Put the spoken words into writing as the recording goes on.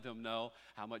them know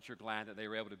how much you're glad that they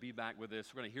were able to be back with us.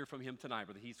 We're going to hear from him tonight.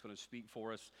 Brother Heath's going to speak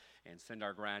for us and send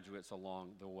our graduates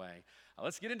along the way.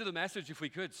 Let's get into the message if we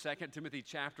could. 2 Timothy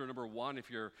chapter number 1. If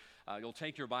you'll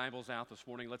take your Bibles out this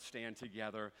morning, let's stand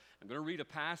together. I'm going to read a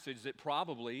passage that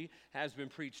probably has been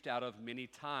preached out of many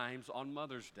times on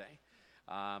Mother's Day.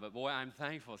 But boy, I'm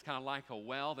thankful. It's kind of like a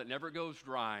well that never goes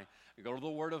dry. We go to the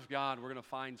Word of God, we're going to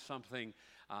find something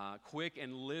quick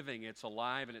and living. It's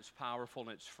alive and it's powerful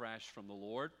and it's fresh from the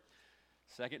Lord.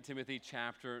 2 Timothy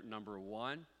chapter number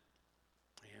 1.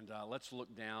 And let's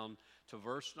look down to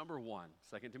verse number 1.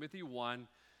 2 Timothy 1,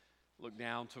 look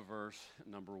down to verse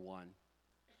number 1.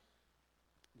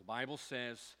 The Bible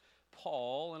says,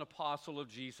 Paul, an apostle of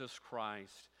Jesus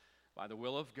Christ, by the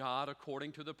will of God,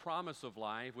 according to the promise of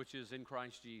life, which is in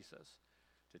Christ Jesus.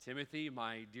 To Timothy,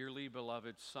 my dearly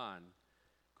beloved son,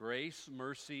 grace,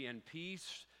 mercy, and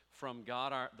peace from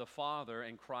God the Father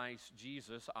and Christ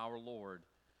Jesus our Lord.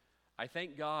 I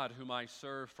thank God, whom I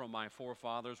serve from my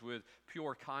forefathers with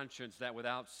pure conscience, that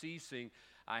without ceasing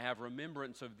I have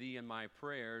remembrance of thee in my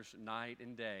prayers night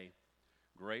and day,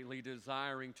 greatly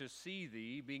desiring to see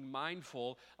thee, being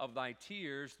mindful of thy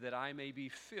tears, that I may be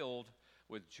filled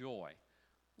with joy.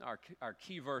 Our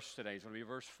key verse today is going to be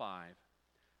verse 5.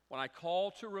 When I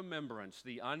call to remembrance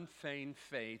the unfeigned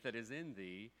faith that is in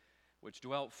thee, which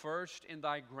dwelt first in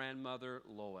thy grandmother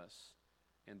Lois,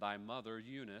 and thy mother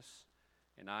Eunice,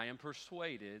 and I am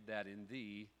persuaded that in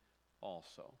thee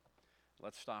also.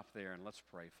 Let's stop there and let's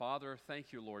pray. Father,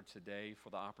 thank you, Lord, today for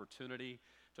the opportunity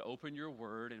to open your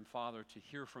word, and Father, to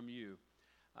hear from you.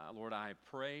 Lord, I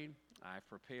prayed, I've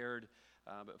prepared,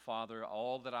 but Father,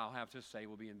 all that I'll have to say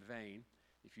will be in vain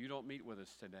if you don't meet with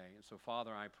us today. And so,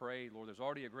 Father, I pray, Lord, there's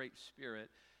already a great Spirit,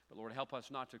 but Lord, help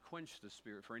us not to quench the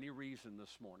Spirit for any reason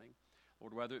this morning.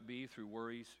 Lord, whether it be through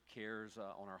worries, cares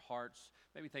on our hearts,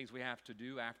 maybe things we have to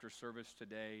do after service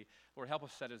today. Lord, help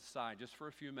us set it aside just for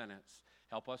a few minutes.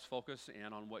 Help us focus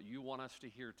in on what you want us to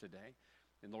hear today.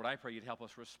 And Lord, I pray you'd help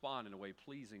us respond in a way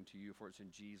pleasing to you, for it's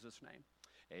in Jesus' name.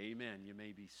 Amen. You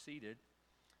may be seated.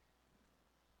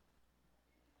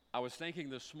 I was thinking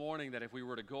this morning that if we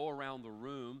were to go around the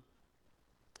room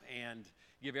and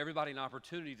give everybody an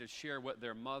opportunity to share what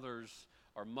their mothers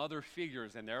or mother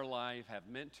figures in their life have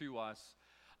meant to us,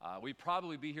 we'd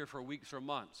probably be here for weeks or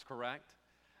months, correct?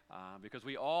 Because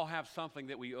we all have something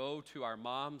that we owe to our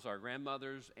moms, our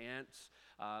grandmothers, aunts,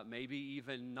 maybe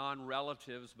even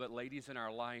non-relatives, but ladies in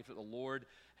our life that the Lord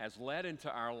has led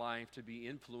into our life to be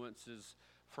influences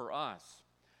for us.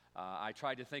 I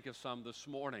tried to think of some this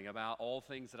morning about all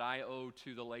things that I owe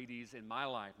to the ladies in my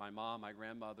life, my mom, my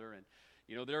grandmother, and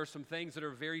you know, there are some things that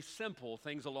are very simple,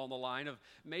 things along the line of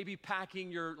maybe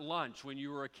packing your lunch when you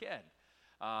were a kid.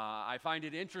 I find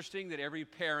it interesting that every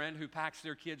parent who packs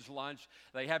their kids' lunch,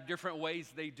 they have different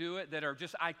ways they do it that are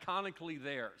just iconically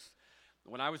theirs.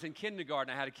 When I was in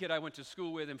kindergarten, I had a kid I went to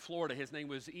school with in Florida. His name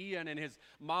was Ian, and his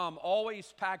mom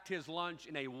always packed his lunch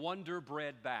in a Wonder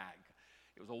Bread bag.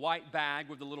 It was a white bag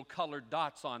with the little colored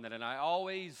dots on it, and I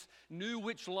always knew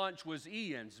which lunch was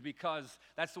Ian's because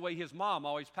that's the way his mom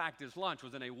always packed his lunch,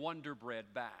 was in a Wonder Bread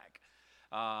bag.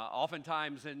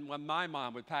 Oftentimes, when my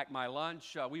mom would pack my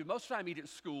lunch, we would most of the time eat at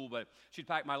school, but she'd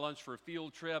pack my lunch for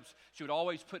field trips. She would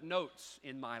always put notes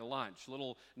in my lunch,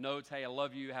 little notes, hey, I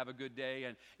love you, have a good day.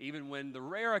 And even when the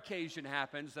rare occasion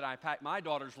happens that I pack my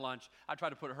daughter's lunch, I try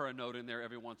to put her a note in there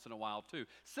every once in a while too.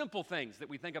 Simple things that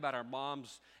we think about our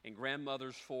moms and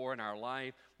grandmothers for in our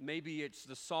life. Maybe it's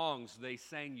the songs they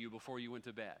sang you before you went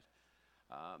to bed.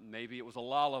 Maybe it was a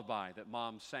lullaby that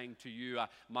mom sang to you.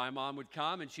 My mom would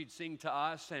come and she'd sing to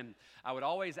us, and I would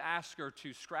always ask her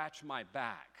to scratch my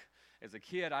back. As a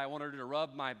kid, I wanted her to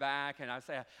rub my back, and I'd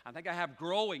say, I think I have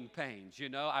growing pains, you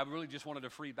know. I really just wanted a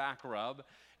free back rub,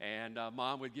 and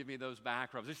mom would give me those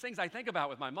back rubs. There's things I think about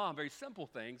with my mom, very simple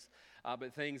things,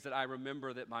 but things that I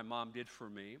remember that my mom did for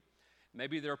me.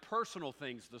 Maybe there are personal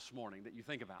things this morning that you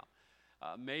think about.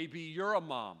 Maybe you're a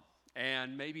mom.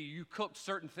 And maybe you cooked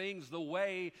certain things the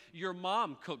way your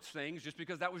mom cooked things just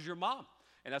because that was your mom.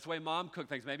 And that's the way mom cooked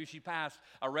things. Maybe she passed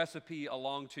a recipe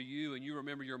along to you and you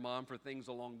remember your mom for things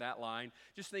along that line.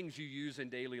 Just things you use in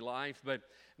daily life, but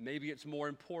maybe it's more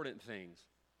important things.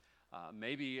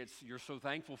 Maybe it's you're so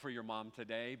thankful for your mom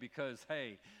today because,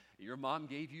 hey, your mom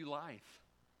gave you life.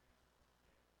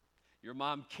 Your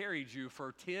mom carried you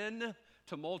for 9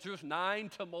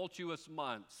 tumultuous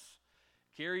months.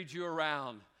 Carried you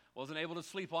around. Wasn't able to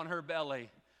sleep on her belly.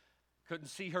 Couldn't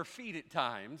see her feet at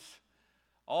times.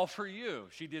 All for you.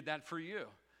 She did that for you.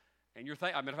 And you're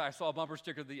if I saw a bumper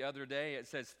sticker the other day, it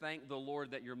says, thank the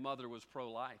Lord that your mother was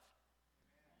pro-life.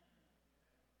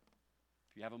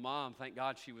 If you have a mom, thank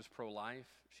God she was pro-life.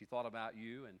 She thought about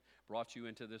you and brought you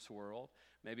into this world.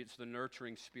 Maybe it's the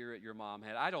nurturing spirit your mom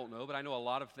had. I don't know, but I know a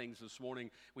lot of things this morning.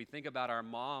 We think about our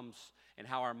moms and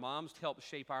how our moms helped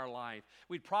shape our life.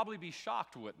 We'd probably be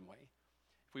shocked, wouldn't we?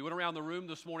 If we went around the room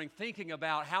this morning thinking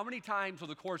about how many times over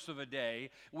the course of a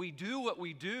day we do what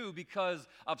we do because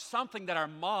of something that our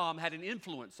mom had an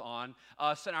influence on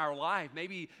us in our life.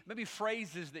 Maybe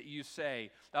phrases that you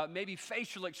say, maybe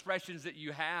facial expressions that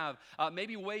you have,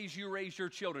 maybe ways you raise your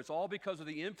children. It's all because of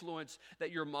the influence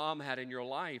that your mom had in your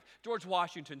life. George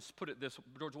Washington put it this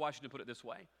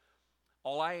way: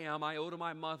 all I am, I owe to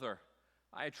my mother.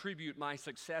 I attribute my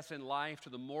success in life to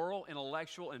the moral,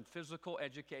 intellectual, and physical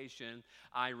education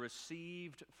I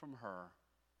received from her.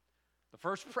 The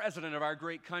first president of our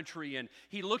great country, and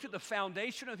he looked at the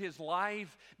foundation of his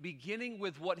life beginning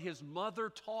with what his mother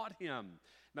taught him.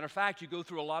 Matter of fact, you go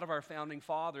through a lot of our founding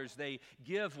fathers, they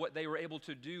give what they were able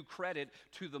to do credit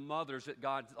to the mothers that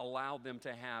God allowed them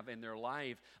to have in their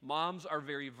life. Moms are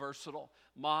very versatile.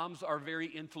 Moms are very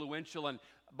influential. And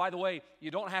by the way,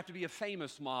 you don't have to be a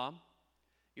famous mom.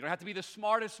 You don't have to be the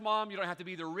smartest mom. You don't have to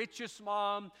be the richest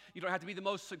mom. You don't have to be the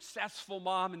most successful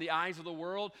mom in the eyes of the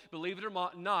world. Believe it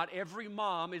or not, every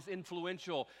mom is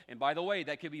influential. And by the way,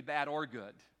 that could be bad or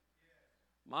good.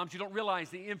 Moms, you don't realize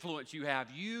the influence you have.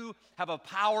 You have a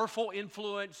powerful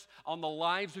influence on the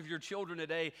lives of your children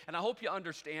today, and I hope you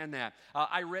understand that.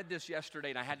 I read this yesterday,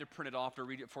 and I had to print it off to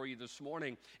read it for you this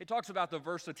morning. It talks about the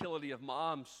versatility of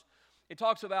moms. It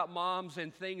talks about moms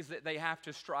and things that they have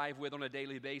to strive with on a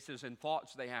daily basis and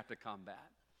thoughts they have to combat.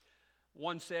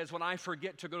 One says, when I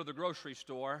forget to go to the grocery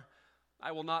store,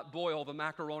 I will not boil the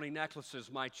macaroni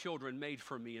necklaces my children made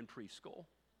for me in preschool.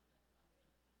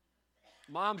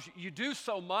 Moms, you do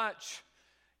so much.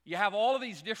 You have all of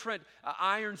these different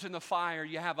irons in the fire.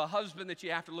 You have a husband that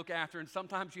you have to look after, and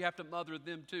sometimes you have to mother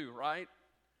them too, right?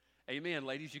 Amen,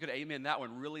 ladies. You could amen that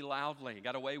one really loudly.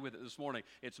 Got away with it this morning.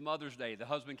 It's Mother's Day. The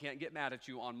husband can't get mad at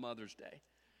you on Mother's Day.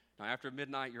 Now, after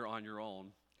midnight, you're on your own.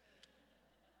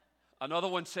 Another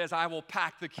one says, I will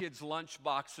pack the kids' lunch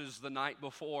boxes the night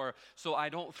before so I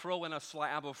don't throw in a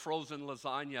slab of frozen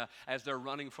lasagna as they're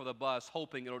running for the bus,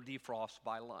 hoping it'll defrost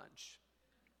by lunch.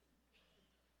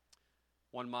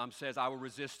 One mom says, I will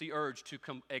resist the urge to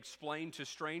explain to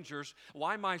strangers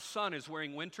why my son is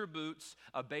wearing winter boots,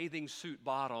 a bathing suit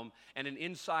bottom, and an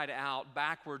inside-out,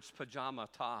 backwards pajama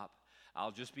top.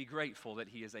 I'll just be grateful that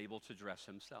he is able to dress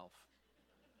himself.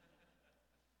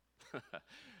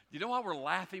 You know why we're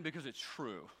laughing? Because it's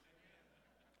true.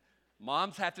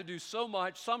 Moms have to do so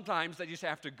much. Sometimes they just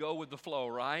have to go with the flow,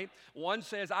 right? One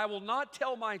says, I will not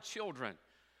tell my children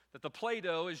that the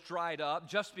Play-Doh is dried up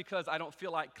just because I don't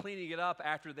feel like cleaning it up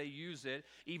after they use it,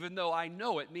 even though I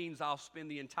know it means I'll spend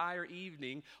the entire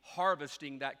evening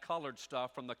harvesting that colored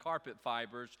stuff from the carpet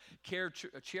fibers,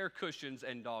 chair cushions,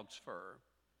 and dog's fur.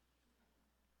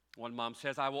 One mom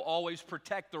says, I will always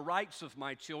protect the rights of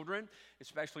my children,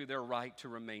 especially their right to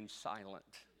remain silent.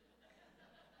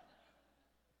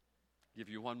 Give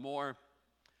you one more.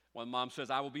 One mom says,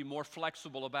 I will be more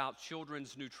flexible about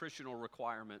children's nutritional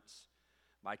requirements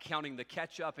by counting the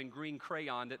ketchup and green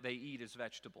crayon that they eat as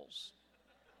vegetables.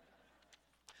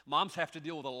 Moms have to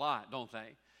deal with a lot, don't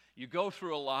they? You go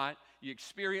through a lot, you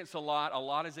experience a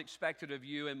lot is expected of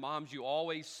you, and moms, you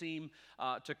always seem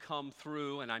to come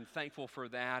through, and I'm thankful for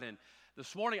that. And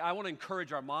this morning, I want to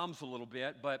encourage our moms a little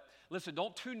bit, but listen,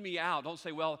 don't tune me out. Don't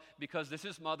say, well, because this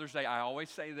is Mother's Day, I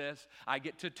always say this, I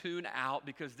get to tune out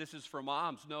because this is for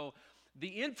moms. No, the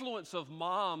influence of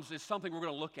moms is something we're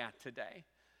going to look at today.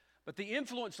 But the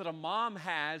influence that a mom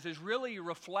has is really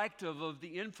reflective of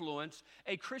the influence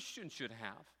a Christian should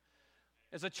have.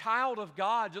 As a child of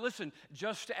God, listen,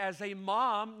 just as a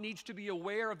mom needs to be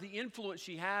aware of the influence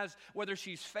she has, whether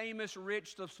she's famous,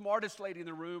 rich, the smartest lady in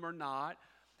the room or not,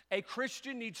 a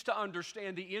Christian needs to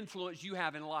understand the influence you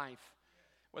have in life.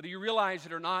 Whether you realize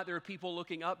it or not, there are people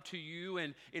looking up to you,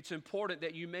 and it's important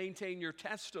that you maintain your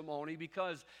testimony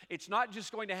because it's not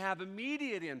just going to have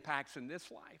immediate impacts in this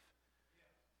life.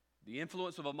 The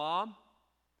influence of a mom,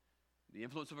 the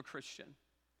influence of a Christian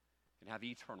can have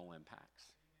eternal impacts.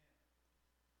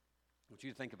 I want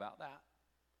you to think about that.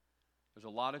 There's a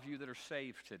lot of you that are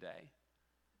saved today,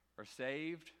 are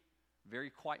saved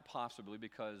very quite possibly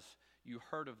because you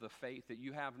heard of the faith that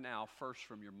you have now first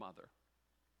from your mother.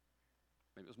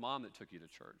 Maybe it was mom that took you to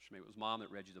church. Maybe it was mom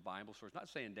that read you the Bible stories. Not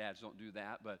saying dads don't do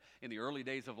that, but in the early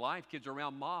days of life, kids are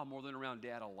around mom more than around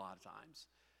dad a lot of times.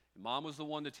 And mom was the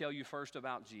one to tell you first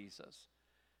about Jesus.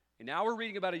 And now we're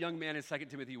reading about a young man in 2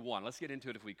 Timothy 1. Let's get into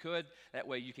it if we could. That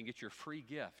way you can get your free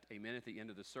gift, amen, at the end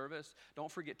of the service.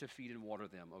 Don't forget to feed and water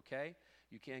them, okay?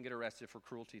 you can get arrested for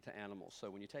cruelty to animals.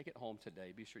 So when you take it home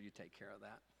today, be sure you take care of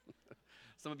that.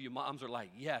 Some of you moms are like,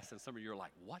 yes, and some of you are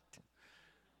like, what?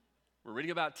 We're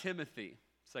reading about Timothy,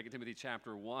 2 Timothy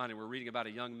chapter 1, and we're reading about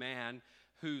a young man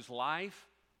whose life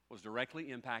was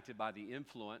directly impacted by the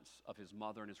influence of his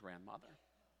mother and his grandmother.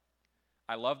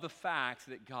 I love the fact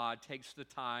that God takes the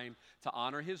time to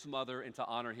honor his mother and to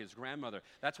honor his grandmother.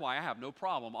 That's why I have no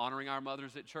problem honoring our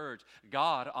mothers at church.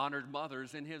 God honored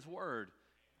mothers in his word.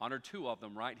 Honored two of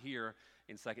them right here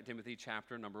in 2 Timothy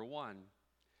chapter number 1.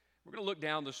 We're going to look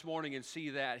down this morning and see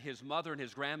that his mother and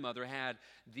his grandmother had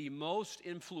the most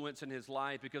influence in his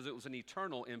life because it was an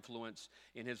eternal influence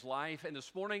in his life. And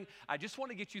this morning, I just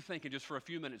want to get you thinking just for a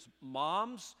few minutes,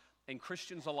 moms and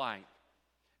Christians alike,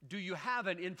 do you have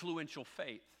an influential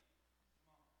faith?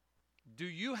 Do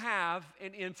you have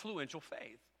an influential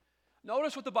faith?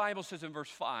 Notice what the Bible says in verse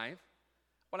 5.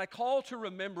 When I call to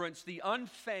remembrance the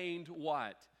unfeigned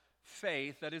what?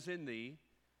 Faith that is in thee,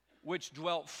 which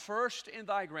dwelt first in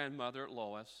thy grandmother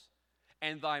Lois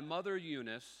and thy mother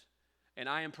Eunice, and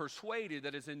I am persuaded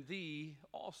that is in thee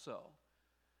also.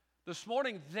 This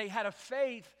morning, they had a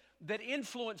faith that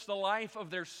influenced the life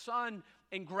of their son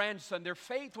and grandson. Their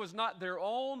faith was not their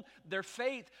own. Their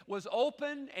faith was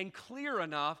open and clear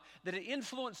enough that it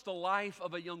influenced the life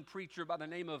of a young preacher by the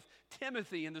name of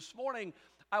Timothy. And this morning,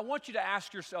 I want you to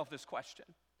ask yourself this question.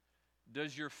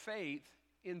 Does your faith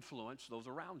influence those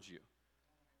around you?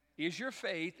 Is your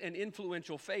faith an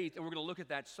influential faith? And we're going to look at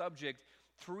that subject.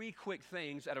 3 quick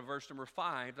things out of verse number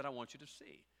 5 that I want you to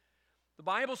see. The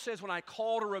Bible says, when I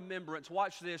call to remembrance,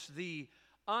 watch this, the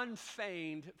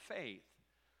unfeigned faith.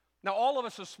 Now, all of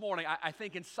us this morning, I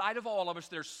think inside of all of us,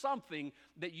 there's something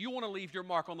that you want to leave your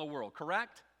mark on the world,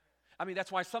 correct? I mean,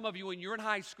 that's why some of you, when you're in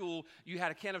high school, you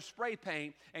had a can of spray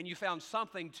paint and you found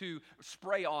something to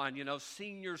spray on,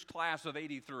 seniors class of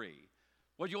 83.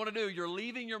 What do you want to do? You're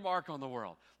leaving your mark on the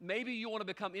world. Maybe you want to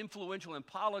become influential in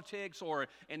politics or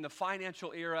in the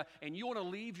financial era, and you want to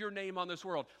leave your name on this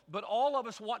world. But all of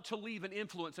us want to leave an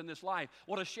influence in this life.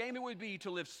 What a shame it would be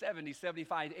to live 70,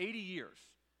 75, 80 years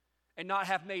and not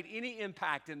have made any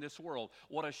impact in this world.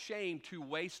 What a shame to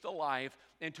waste a life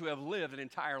and to have lived an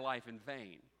entire life in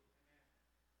vain.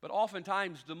 But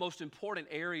oftentimes, the most important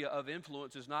area of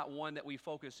influence is not one that we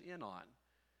focus in on,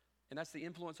 and that's the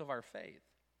influence of our faith.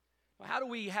 How do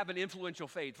we have an influential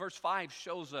faith? Verse 5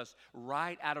 shows us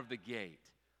right out of the gate.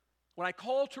 When I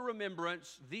call to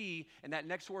remembrance thee, and that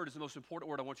next word is the most important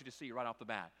word I want you to see right off the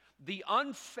bat, the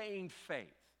unfeigned faith.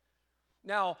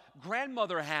 Now,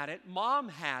 grandmother had it, mom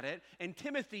had it, and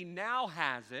Timothy now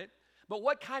has it. But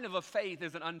what kind of a faith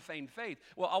is an unfeigned faith?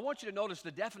 Well, I want you to notice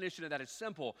the definition of that is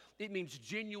simple. It means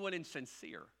genuine and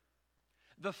sincere.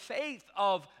 The faith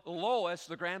of Lois,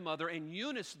 the grandmother, and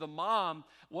Eunice, the mom,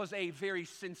 was a very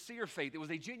sincere faith. It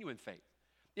was a genuine faith.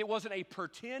 It wasn't a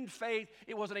pretend faith.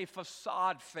 It wasn't a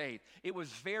facade faith. It was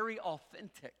very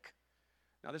authentic.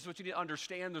 Now, this is what you need to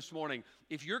understand this morning.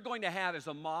 If you're going to have, as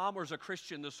a mom or as a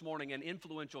Christian this morning, an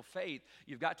influential faith,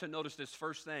 you've got to notice this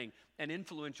first thing. An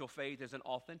influential faith is an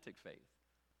authentic faith.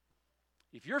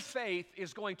 If your faith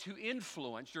is going to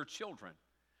influence your children,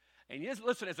 and yes,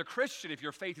 listen, as a Christian, if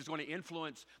your faith is going to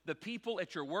influence the people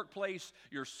at your workplace,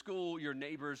 your school, your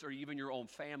neighbors, or even your own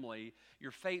family,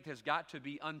 your faith has got to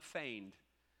be unfeigned.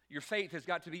 Your faith has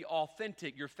got to be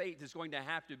authentic. Your faith is going to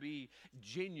have to be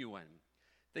genuine.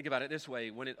 Think about it this way.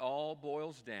 When it all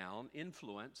boils down,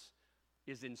 influence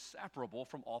is inseparable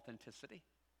from authenticity.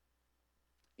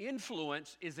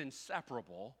 Influence is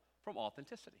inseparable from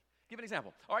authenticity. Give an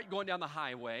example. All right, you're going down the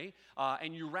highway,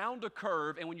 and you round a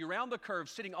curve, and when you round the curve,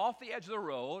 sitting off the edge of the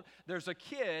road, there's a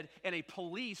kid in a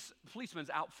policeman's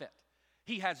outfit.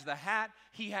 He has the hat,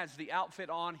 he has the outfit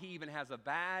on, he even has a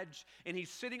badge, and he's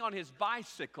sitting on his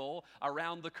bicycle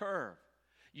around the curve.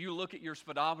 You look at your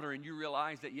speedometer and you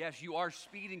realize that, yes, you are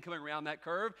speeding coming around that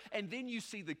curve, and then you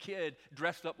see the kid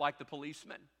dressed up like the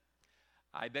policeman.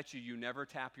 I bet you never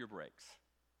tap your brakes.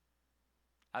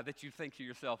 I bet you think to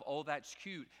yourself, oh, that's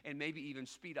cute, and maybe even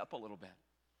speed up a little bit.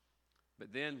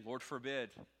 But then, Lord forbid,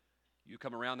 you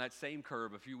come around that same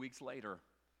curve a few weeks later,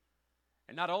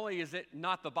 and not only is it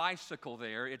not the bicycle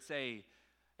there, it's a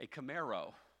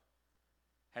Camaro.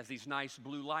 Has these nice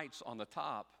blue lights on the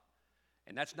top,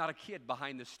 and that's not a kid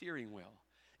behind the steering wheel.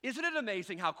 Isn't it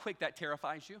amazing how quick that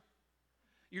terrifies you?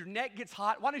 Your neck gets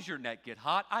hot. Why does your neck get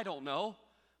hot? I don't know.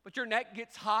 But your neck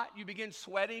gets hot, you begin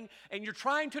sweating, and you're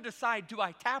trying to decide, do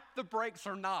I tap the brakes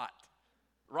or not?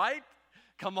 Right?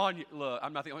 Come on, look,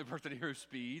 I'm not the only person here who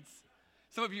speeds.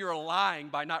 Some of you are lying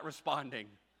by not responding.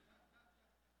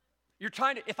 You're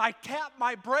trying to, if I tap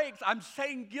my brakes, I'm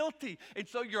saying guilty. And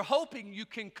so you're hoping you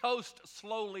can coast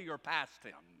slowly or past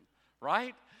him,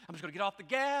 right? I'm just going to get off the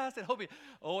gas and hope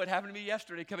it happened to me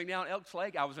yesterday coming down Elks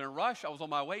Lake. I was in a rush. I was on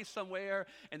my way somewhere,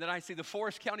 and then I see the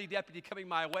Forest County deputy coming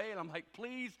my way, and I'm like,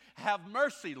 please have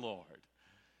mercy, Lord.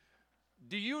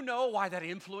 Do you know why that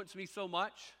influenced me so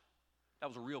much? That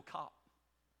was a real cop.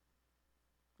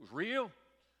 It was real.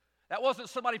 That wasn't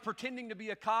somebody pretending to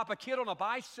be a cop, a kid on a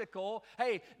bicycle.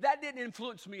 Hey, that didn't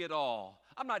influence me at all.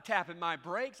 I'm not tapping my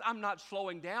brakes. I'm not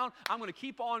slowing down. I'm going to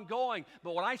keep on going.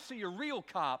 But when I see a real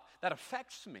cop, that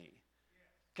affects me.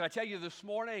 Can I tell you this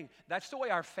morning, that's the way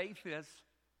our faith is.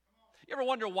 You ever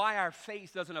wonder why our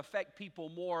faith doesn't affect people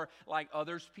more like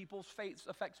others people's faith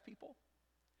affects people?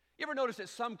 You ever notice that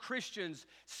some Christians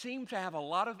seem to have a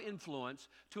lot of influence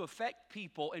to affect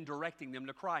people in directing them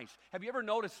to Christ? Have you ever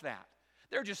noticed that?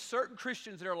 There are just certain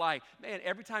Christians that are like, man,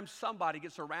 every time somebody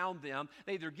gets around them,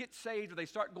 they either get saved or they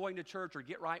start going to church or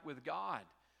get right with God.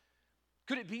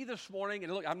 Could it be this morning,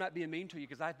 and look, I'm not being mean to you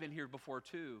because I've been here before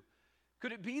too.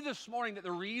 Could it be this morning that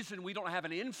the reason we don't have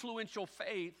an influential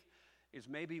faith is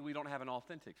maybe we don't have an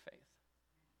authentic faith?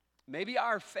 Maybe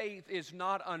our faith is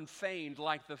not unfeigned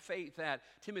like the faith that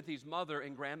Timothy's mother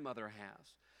and grandmother has.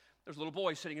 There's a little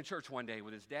boy sitting in church one day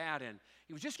with his dad, and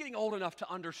he was just getting old enough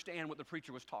to understand what the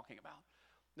preacher was talking about.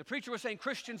 The preacher was saying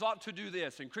Christians ought to do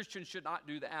this, and Christians should not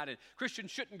do that, and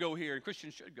Christians shouldn't go here, and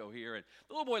Christians should go here. And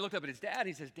the little boy looked up at his dad, and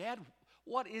he says, Dad,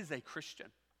 what is a Christian?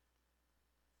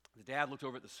 The dad looked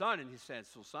over at the son, and he said,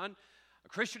 so son, a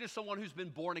Christian is someone who's been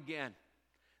born again.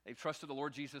 They've trusted the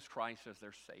Lord Jesus Christ as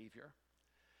their Savior.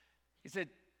 He said,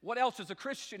 what else is a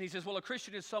Christian? He says, well, a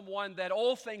Christian is someone that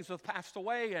all things have passed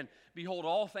away, and behold,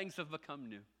 all things have become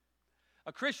new.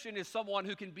 A Christian is someone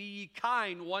who can be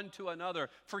kind one to another,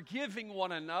 forgiving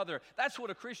one another. That's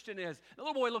what a Christian is. The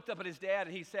little boy looked up at his dad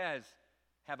and he says,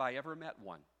 have I ever met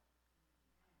one?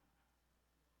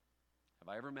 Have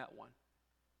I ever met one?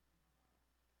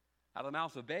 Out of the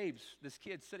mouths of babes, this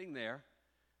kid's sitting there,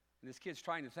 and this kid's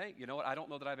trying to think, you know what, I don't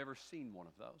know that I've ever seen one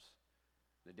of those.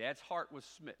 The dad's heart was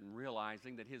smitten,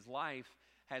 realizing that his life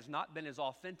has not been as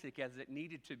authentic as it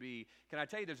needed to be. Can I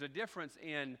tell you, there's a difference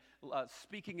in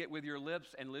speaking it with your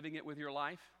lips and living it with your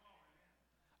life?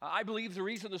 I believe the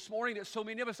reason this morning that so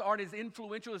many of us aren't as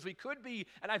influential as we could be,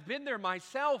 and I've been there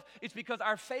myself, it's because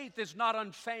our faith is not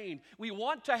unfeigned. We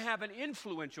want to have an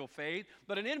influential faith,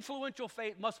 but an influential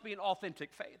faith must be an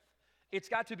authentic faith. It's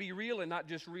got to be real and not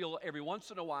just real every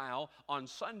once in a while on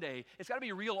Sunday. It's got to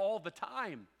be real all the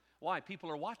time. Why? People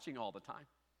are watching all the time.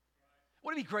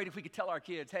 Wouldn't it be great if we could tell our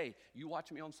kids, hey, you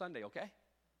watch me on Sunday, okay?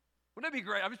 Wouldn't it be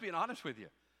great? I'm just being honest with you.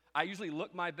 I usually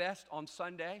look my best on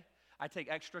Sunday. I take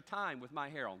extra time with my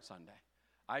hair on Sunday.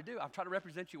 I do. I try to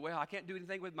represent you well. I can't do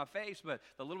anything with my face, but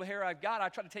the little hair I've got, I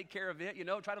try to take care of it,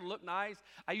 try to look nice.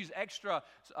 I use extra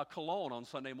cologne on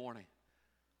Sunday morning.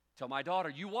 Tell my daughter,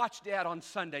 you watch Dad on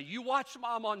Sunday. You watch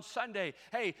Mom on Sunday.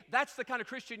 Hey, that's the kind of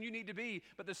Christian you need to be.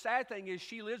 But the sad thing is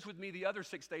she lives with me the other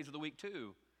 6 days of the week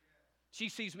too. She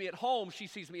sees me at home. She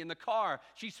sees me in the car.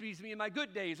 She sees me in my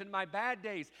good days and my bad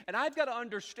days. And I've got to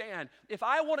understand, if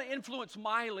I want to influence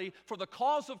Miley for the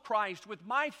cause of Christ with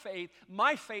my faith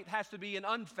has to be an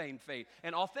unfeigned faith,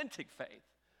 an authentic faith.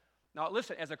 Now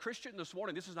listen, as a Christian this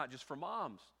morning, this is not just for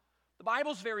moms. The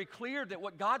Bible's very clear that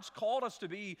what God's called us to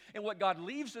be and what God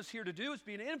leaves us here to do is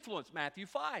be an influence. Matthew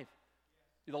 5.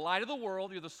 You're the light of the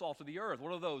world. You're the salt of the earth.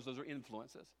 What are those? Those are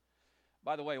influences.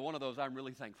 By the way, one of those I'm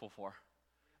really thankful for.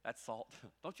 That's salt.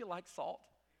 Don't you like salt?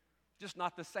 Just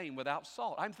not the same without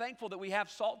salt. I'm thankful that we have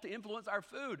salt to influence our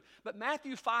food. But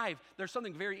Matthew 5, there's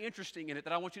something very interesting in it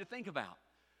that I want you to think about.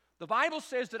 The Bible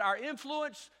says that our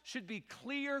influence should be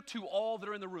clear to all that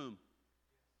are in the room.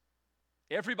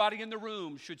 Everybody in the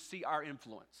room should see our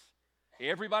influence.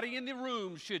 Everybody in the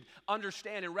room should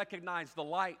understand and recognize the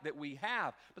light that we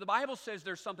have. But the Bible says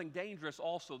there's something dangerous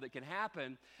also that can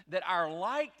happen, that our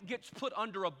light gets put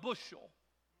under a bushel.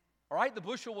 All right, the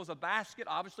bushel was a basket,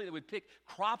 obviously, they would pick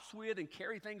crops with and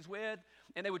carry things with,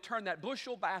 and they would turn that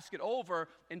bushel basket over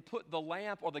and put the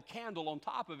lamp or the candle on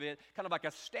top of it, kind of like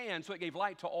a stand, so it gave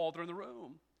light to all that are in the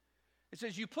room. It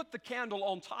says you put the candle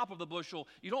on top of the bushel,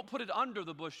 you don't put it under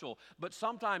the bushel. But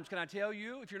sometimes, can I tell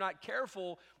you, if you're not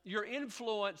careful, your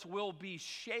influence will be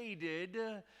shaded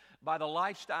by the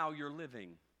lifestyle you're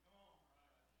living.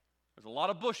 There's a lot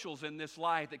of bushels in this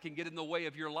life that can get in the way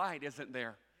of your light, isn't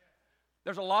there?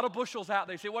 There's a lot of bushels out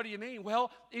there. You say, what do you mean? Well,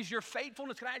 is your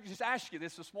faithfulness, can I just ask you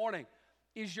this morning?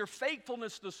 Is your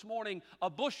faithfulness this morning a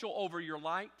bushel over your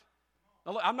light?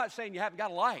 Now, look, I'm not saying you haven't got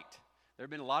a light. There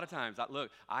have been a lot of times,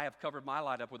 I have covered my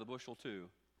light up with a bushel too.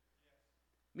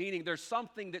 Meaning there's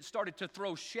something that started to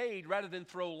throw shade rather than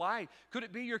throw light. Could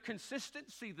it be your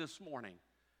consistency this morning?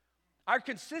 Our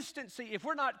consistency, if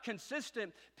we're not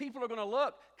consistent, people are going to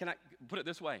look. Can I put it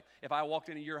this way? If I walked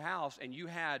into your house and you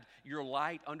had your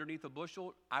light underneath a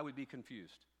bushel, I would be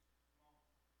confused.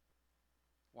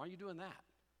 Why are you doing that?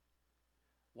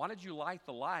 Why did you light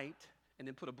the light and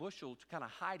then put a bushel to kind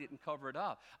of hide it and cover it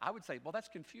up? I would say, well, that's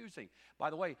confusing. By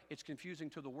the way, it's confusing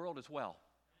to the world as well.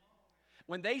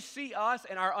 When they see us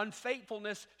and our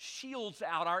unfaithfulness shields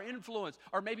out our influence,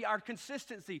 or maybe our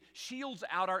consistency shields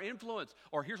out our influence,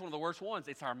 or here's one of the worst ones,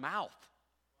 it's our mouth.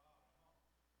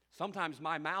 Sometimes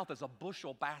my mouth is a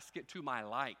bushel basket to my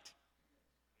light.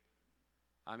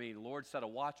 I mean, Lord set a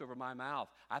watch over my mouth.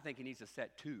 I think he needs to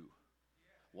set two.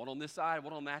 One on this side,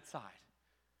 one on that side.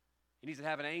 He needs to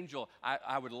have an angel.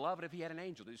 I would love it if he had an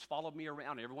angel that just followed me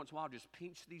around. Every once in a while, just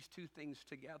pinch these two things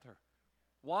together.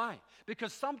 Why?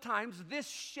 Because sometimes this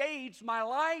shades my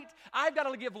light. I've got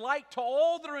to give light to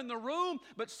all that are in the room,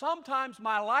 but sometimes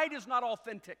my light is not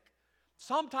authentic.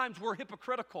 Sometimes we're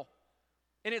hypocritical.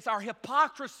 And it's our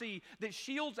hypocrisy that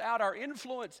shields out our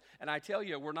influence. And I tell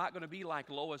you, we're not going to be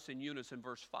like Lois and Eunice in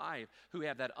verse 5, who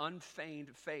have that unfeigned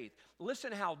faith.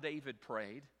 Listen how David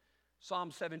prayed.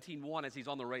 Psalm 17:1, as he's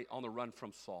on the run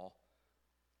from Saul.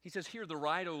 He says, "Hear the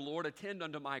right, O Lord, attend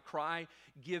unto my cry,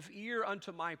 give ear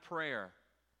unto my prayer,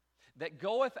 that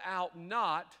goeth out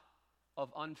not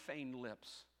of unfeigned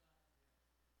lips."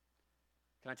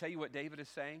 Can I tell you what David is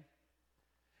saying?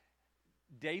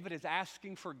 David is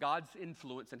asking for God's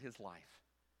influence in his life.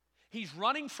 He's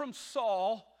running from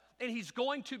Saul, and he's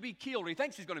going to be killed. He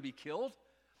thinks he's going to be killed.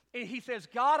 And he says,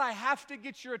 God, I have to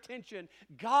get your attention.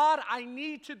 God, I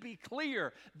need to be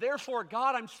clear. Therefore,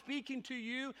 God, I'm speaking to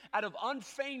you out of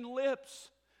unfeigned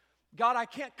lips. God, I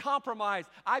can't compromise.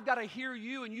 I've got to hear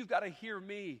you, and you've got to hear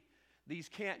me. These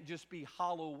can't just be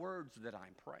hollow words that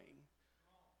I'm praying.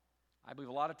 I believe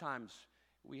a lot of times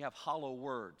we have hollow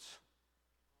words.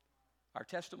 Our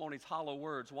testimony is hollow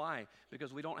words. Why?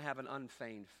 Because we don't have an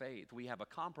unfeigned faith. We have a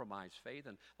compromised faith,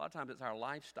 and a lot of times it's our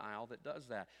lifestyle that does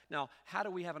that. Now, how do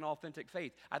we have an authentic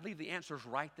faith? I'd leave the answers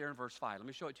right there in verse 5. Let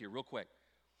me show it to you real quick.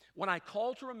 When I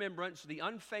call to remembrance the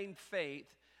unfeigned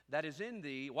faith that is in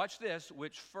thee, watch this,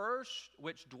 which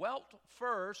dwelt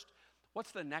first,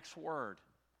 what's the next word?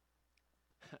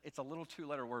 It's a little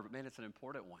two-letter word, but man, it's an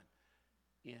important one.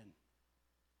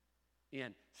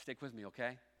 In. Stick with me,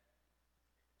 okay?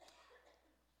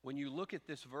 When you look at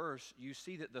this verse, you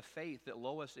see that the faith that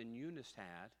Lois and Eunice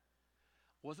had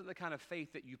wasn't the kind of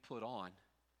faith that you put on.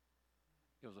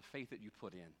 It was a faith that you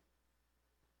put in.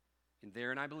 And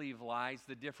therein, I believe, lies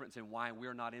the difference in why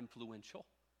we're not influential.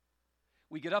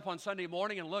 We get up on Sunday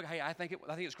morning and look, hey, I think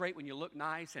it's great when you look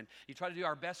nice and you try to do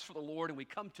our best for the Lord, and we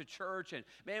come to church and,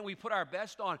 man, we put our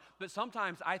best on. But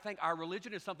sometimes I think our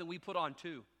religion is something we put on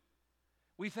too.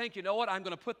 We think, you know what, I'm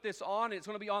going to put this on, and it's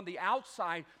going to be on the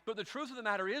outside. But the truth of the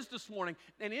matter is this morning,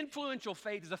 an influential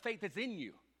faith is a faith that's in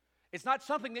you. It's not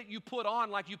something that you put on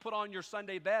like you put on your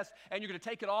Sunday best and you're going to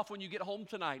take it off when you get home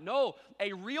tonight. No,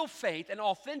 a real faith, an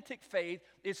authentic faith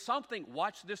is something,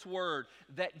 watch this word,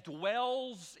 that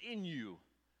dwells in you. You know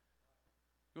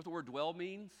what the word dwell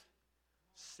means?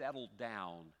 Settle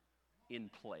down in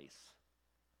place.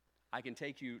 I can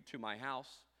take you to my house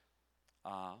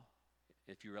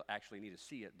if you actually need to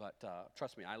see it, but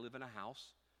trust me, I live in a house.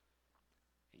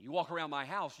 You walk around my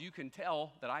house, you can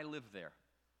tell that I live there.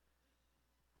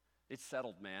 It's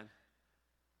settled, man.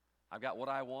 I've got what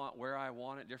I want, where I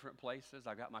want it, different places.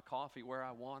 I've got my coffee where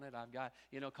I want it. I've got,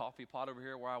 coffee pot over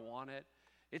here where I want it.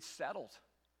 It's settled.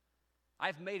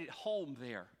 I've made it home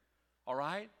there, all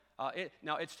right?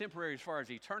 Now, it's temporary as far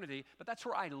as eternity, but that's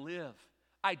where I live.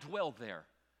 I dwell there.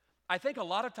 I think a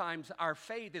lot of times our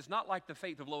faith is not like the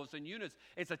faith of Lois and Eunice.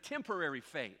 It's a temporary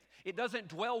faith. It doesn't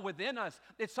dwell within us.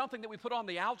 It's something that we put on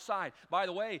the outside. By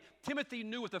the way, Timothy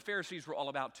knew what the Pharisees were all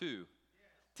about too.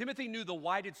 Timothy knew the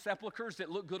whited sepulchres that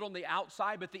looked good on the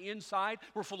outside, but the inside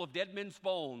were full of dead men's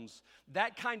bones.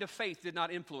 That kind of faith did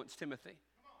not influence Timothy.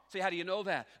 See, how do you know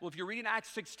that? Well, if you're reading Acts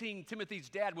 16, Timothy's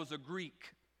dad was a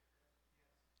Greek.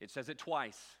 It says it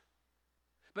twice.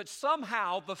 But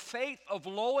somehow the faith of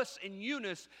Lois and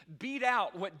Eunice beat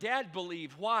out what dad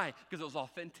believed. Why? Because it was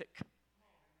authentic.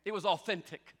 It was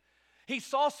authentic. He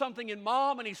saw something in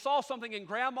mom and he saw something in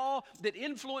grandma that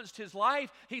influenced his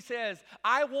life. He says,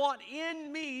 I want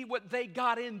in me what they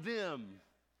got in them.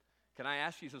 Can I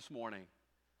ask you this morning,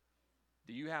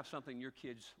 do you have something your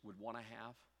kids would want to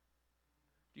have?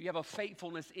 Do you have a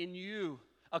faithfulness in you,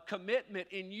 a commitment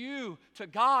in you to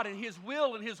God and His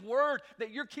will and His word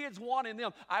that your kids want in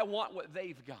them? I want what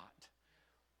they've got.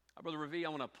 Brother Ravi, I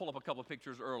want to pull up a couple of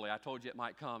pictures early. I told you it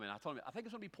might come, and I told him, I think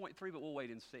it's going to be point 3, but we'll wait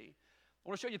and see. I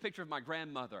want to show you a picture of my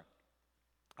grandmother.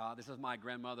 This is my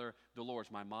grandmother, Dolores,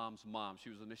 my mom's mom. She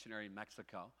was a missionary in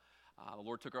Mexico. The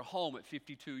Lord took her home at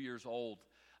 52 years old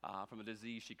from a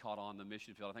disease she caught on the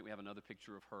mission field. I think we have another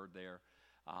picture of her there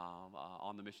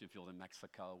on the mission field in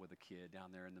Mexico with a kid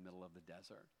down there in the middle of the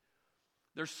desert.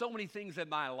 There's so many things in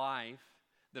my life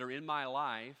that are in my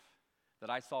life that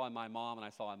I saw in my mom and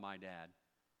I saw in my dad.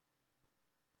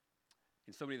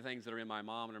 And so many things that are in my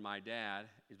mom and in my dad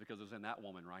is because it was in that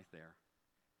woman right there.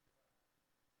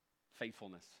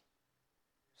 Faithfulness,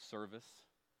 service,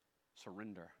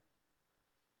 surrender.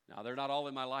 Now, they're not all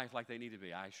in my life like they need to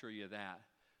be, I assure you that.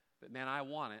 But man, I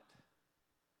want it.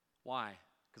 Why?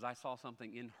 Because I saw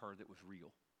something in her that was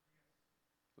real.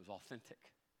 It was authentic.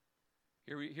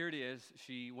 Here it is.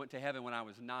 She went to heaven when I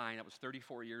was 9. That was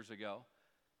 34 years ago.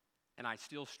 And I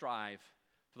still strive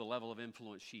for the level of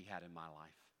influence she had in my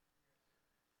life.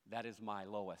 That is my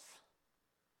Lois.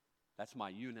 That's my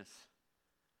Eunice.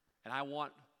 And I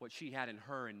want what she had in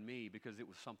her and me because it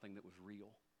was something that was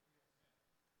real.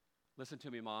 Listen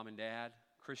to me, Mom and Dad,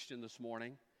 Christian this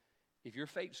morning. If your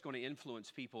faith's going to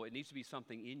influence people, it needs to be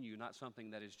something in you, not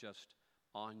something that is just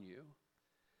on you.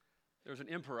 There's an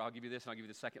emperor. I'll give you this, and I'll give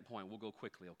you the second point. We'll go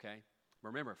quickly, okay?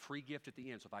 Remember, free gift at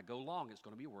the end. So if I go long, it's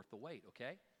going to be worth the wait,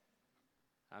 okay?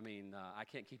 I mean, I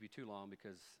can't keep you too long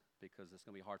because it's going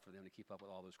to be hard for them to keep up with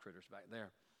all those critters back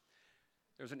there.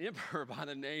 There's an emperor by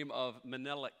the name of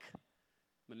Menelik.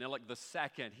 Menelik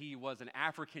II. He was an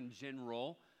African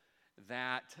general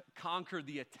that conquered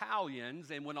the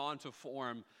Italians and went on to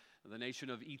form the nation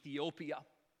of Ethiopia.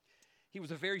 He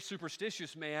was a very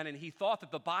superstitious man, and he thought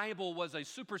that the Bible was a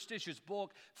superstitious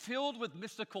book filled with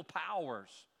mystical powers.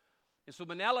 And so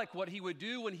Menelik, what he would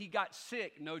do when he got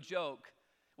sick, no joke,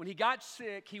 when he got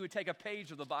sick, he would take a page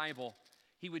of the Bible,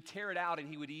 he would tear it out, and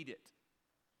he would eat it.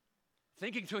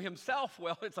 Thinking to himself,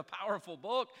 well, it's a powerful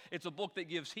book. It's a book that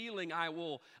gives healing. I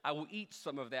will eat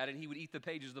some of that. And he would eat the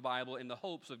pages of the Bible in the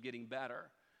hopes of getting better.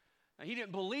 Now, he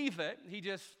didn't believe it. He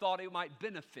just thought it might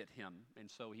benefit him. And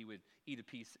so he would eat a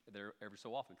piece there every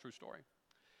so often. True story.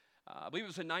 I believe it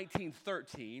was in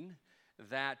 1913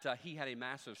 that he had a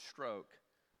massive stroke.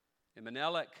 And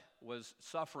Menelik was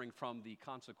suffering from the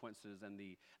consequences and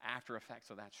the after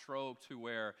effects of that stroke to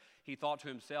where he thought to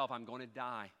himself, I'm going to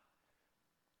die.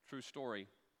 True story.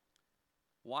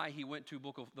 Why he went to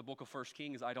the book of 1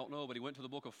 Kings, I don't know, but he went to the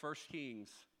book of 1 Kings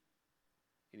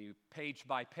and he page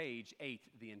by page ate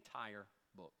the entire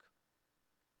book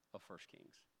of 1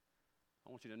 Kings.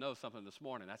 I want you to know something this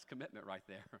morning. That's commitment right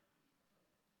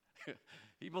there.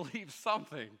 He believed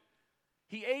something.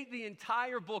 He ate the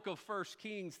entire book of 1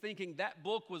 Kings thinking that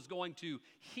book was going to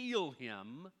heal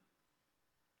him.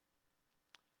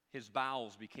 His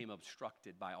bowels became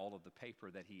obstructed by all of the paper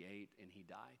that he ate, and he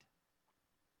died.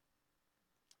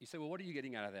 You say, well, what are you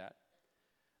getting out of that?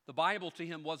 The Bible to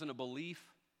him wasn't a belief.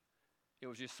 It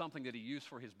was just something that he used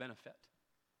for his benefit.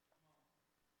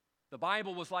 The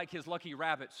Bible was like his lucky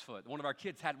rabbit's foot. One of our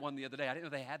kids had one the other day. I didn't know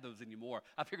they had those anymore.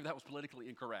 I figured that was politically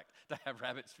incorrect to have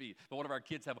rabbit's feet. But one of our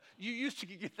kids have. You used to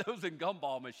get those in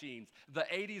gumball machines. The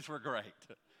 80s were great.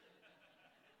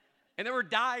 And they were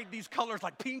dyed these colors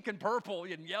like pink and purple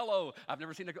and yellow. I've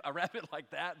never seen a rabbit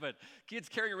like that, but kids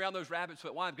carrying around those rabbit's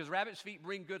foot. Why? Because rabbit's feet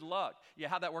bring good luck. Yeah,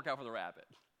 how'd that work out for the rabbit?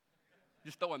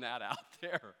 Just throwing that out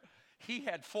there. He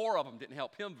had 4 of them, didn't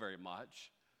help him very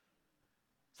much.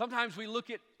 Sometimes we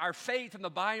look at our faith in the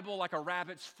Bible like a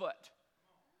rabbit's foot.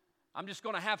 I'm just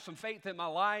going to have some faith in my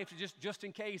life just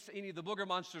in case any of the booger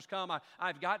monsters come,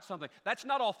 I've got something. That's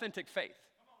not authentic faith.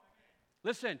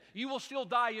 Listen, you will still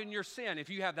die in your sin if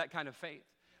you have that kind of faith.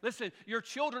 Listen, your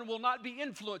children will not be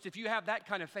influenced if you have that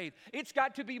kind of faith. It's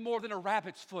got to be more than a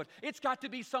rabbit's foot. It's got to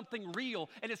be something real,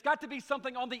 and it's got to be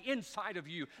something on the inside of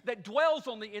you that dwells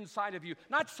on the inside of you,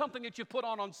 not something that you put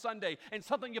on Sunday and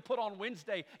something you put on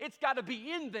Wednesday. It's got to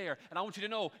be in there, and I want you to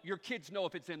know your kids know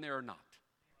if it's in there or not.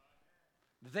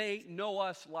 They know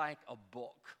us like a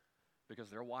book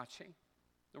because they're watching.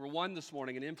 Number 1 this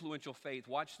morning, an influential faith,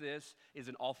 watch this, is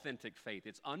an authentic faith.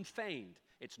 It's unfeigned.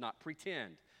 It's not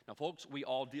pretend. Now, folks, we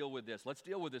all deal with this. Let's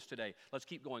deal with this today. Let's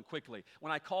keep going quickly.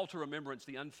 When I call to remembrance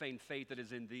the unfeigned faith that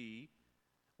is in thee,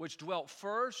 which dwelt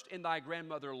first in thy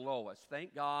grandmother Lois.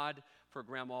 Thank God for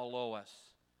Grandma Lois.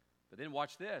 But then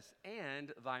watch this,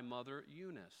 and thy mother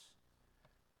Eunice.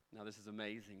 Now, this is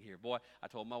amazing here. Boy, I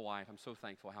told my wife, I'm so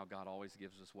thankful how God always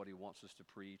gives us what he wants us to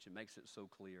preach and makes it so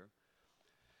clear.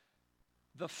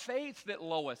 The faith that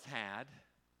Lois had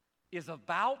is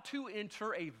about to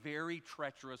enter a very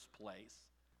treacherous place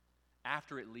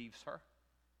after it leaves her.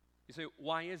 You say,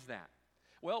 why is that?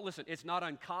 Well, listen, it's not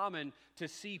uncommon to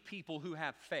see people who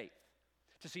have faith,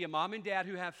 to see a mom and dad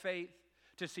who have faith,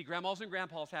 to see grandmas and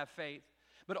grandpas have faith.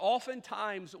 But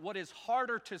oftentimes, what is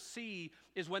harder to see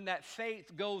is when that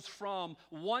faith goes from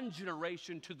one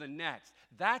generation to the next.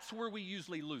 That's where we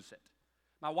usually lose it.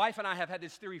 My wife and I have had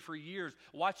this theory for years,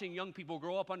 watching young people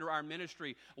grow up under our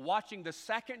ministry, watching the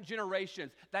second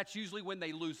generations, that's usually when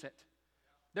they lose it.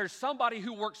 There's somebody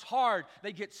who works hard,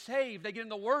 they get saved, they get in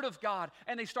the Word of God,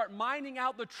 and they start mining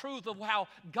out the truth of how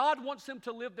God wants them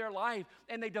to live their life,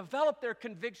 and they develop their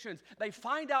convictions. They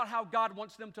find out how God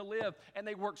wants them to live, and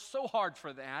they work so hard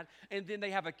for that, and then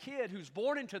they have a kid who's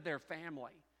born into their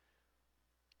family,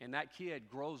 and that kid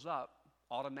grows up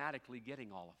automatically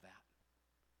getting all of that.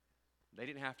 They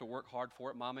didn't have to work hard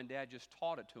for it. Mom and dad just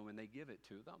taught it to them, and they give it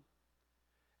to them.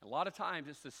 And a lot of times,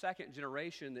 it's the second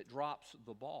generation that drops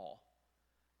the ball.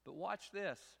 But watch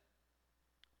this.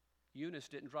 Eunice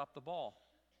didn't drop the ball.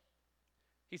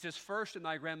 He says, first in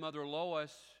thy grandmother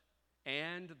Lois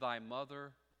and thy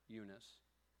mother Eunice.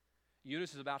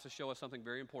 Eunice is about to show us something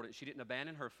very important. She didn't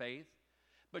abandon her faith,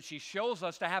 but she shows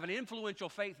us to have an influential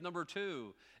faith. Number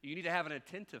two, you need to have an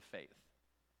attentive faith.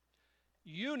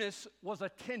 Eunice was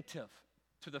attentive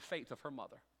to the faith of her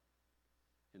mother.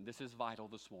 And this is vital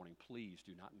this morning. Please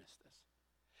do not miss this.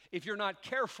 If you're not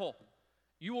careful,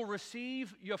 you will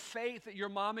receive your faith that your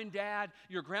mom and dad,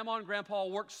 your grandma and grandpa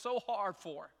worked so hard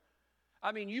for.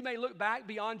 I mean, you may look back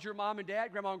beyond your mom and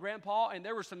dad, grandma and grandpa, and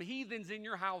there were some heathens in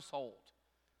your household.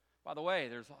 By the way,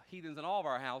 there's heathens in all of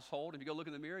our household. If you go look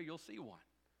in the mirror, you'll see one.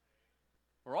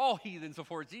 We're all heathens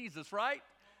before Jesus, right?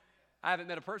 I haven't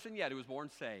met a person yet who was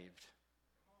born saved.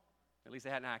 At least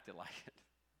they hadn't acted like it.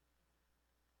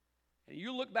 And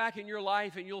you look back in your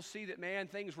life and you'll see that, man,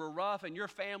 things were rough, and your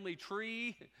family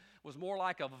tree was more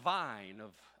like a vine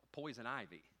of poison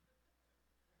ivy.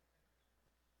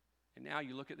 And now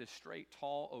you look at this straight,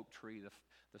 tall oak tree,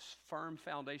 the firm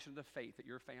foundation of the faith that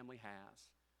your family has.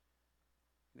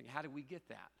 And how did we get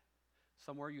that?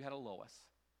 Somewhere you had a Lois.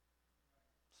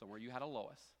 Somewhere you had a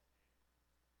Lois.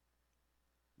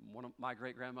 One of my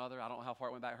great-grandmother, I don't know how far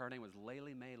it went back, her name was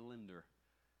Laley Mae Linder.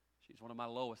 She's one of my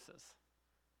Loises.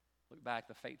 Look back,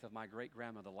 the faith of my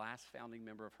great-grandmother, the last founding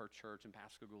member of her church in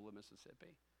Pascagoula,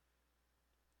 Mississippi.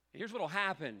 And here's what will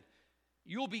happen.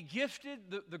 You'll be gifted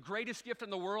the greatest gift in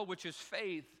the world, which is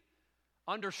faith,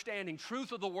 understanding,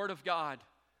 truth of the Word of God,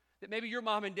 that maybe your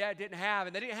mom and dad didn't have,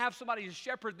 and they didn't have somebody to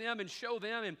shepherd them and show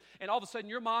them, and all of a sudden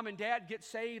your mom and dad get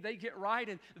saved, they get right,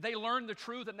 and they learn the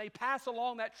truth, and they pass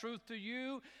along that truth to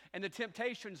you, and the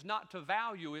temptation's not to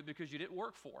value it because you didn't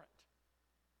work for it.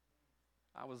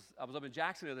 I was up in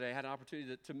Jackson the other day. I had an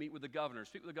opportunity to meet with the governor,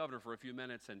 speak with the governor for a few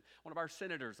minutes, and one of our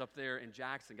senators up there in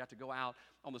Jackson got to go out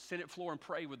on the Senate floor and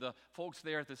pray with the folks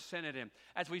there at the Senate. And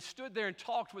as we stood there and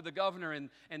talked with the governor and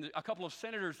a couple of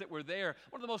senators that were there,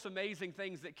 one of the most amazing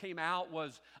things that came out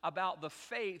was about the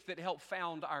faith that helped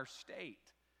found our state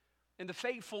and the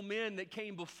faithful men that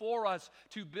came before us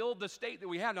to build the state that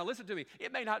we have. Now listen to me,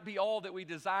 it may not be all that we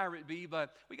desire it be,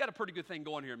 but we got a pretty good thing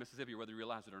going here in Mississippi, whether you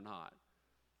realize it or not.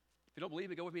 If you don't believe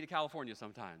me, go with me to California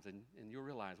sometimes, and you'll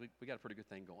realize we got a pretty good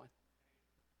thing going.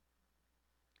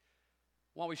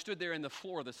 While we stood there in the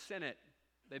floor of the Senate,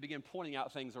 they began pointing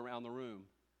out things around the room.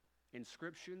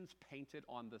 Inscriptions painted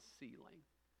on the ceiling.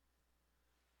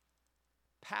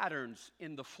 Patterns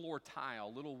in the floor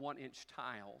tile, little 1-inch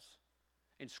tiles.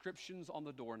 Inscriptions on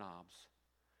the doorknobs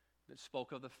that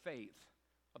spoke of the faith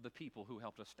of the people who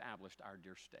helped establish our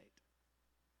dear state.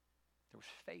 There was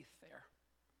faith there.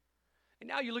 And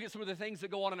now you look at some of the things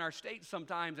that go on in our state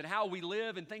sometimes and how we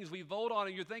live and things we vote on,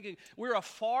 and you're thinking, we're a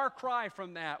far cry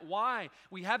from that. Why?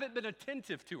 We haven't been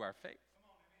attentive to our faith.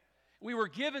 We were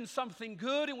given something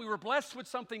good and we were blessed with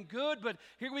something good, but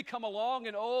here we come along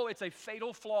and it's a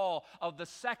fatal flaw of the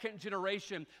second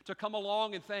generation to come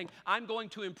along and think, I'm going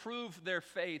to improve their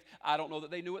faith. I don't know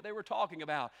that they knew what they were talking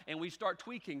about. And we start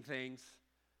tweaking things.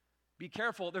 Be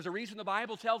careful. There's a reason the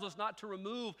Bible tells us not to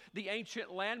remove the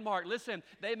ancient landmark. Listen,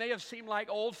 they may have seemed like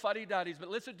old fuddy-duddies, but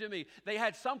listen to me. They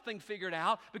had something figured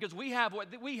out because we have what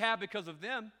we have because of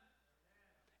them.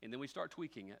 And then we start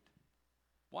tweaking it.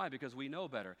 Why? Because we know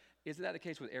better. Isn't that the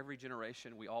case with every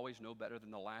generation? We always know better than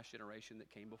the last generation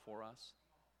that came before us.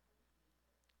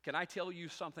 Can I tell you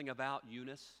something about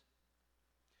Eunice?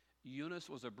 Eunice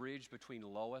was a bridge between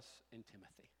Lois and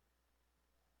Timothy.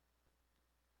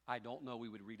 I don't know we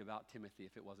would read about Timothy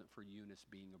if it wasn't for Eunice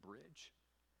being a bridge.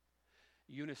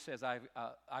 Eunice says, I've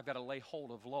got to lay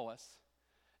hold of Lois,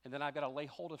 and then I've got to lay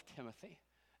hold of Timothy,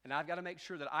 and I've got to make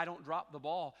sure that I don't drop the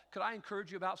ball. Could I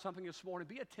encourage you about something this morning?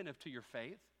 Be attentive to your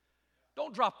faith.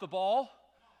 Don't drop the ball.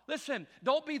 Listen,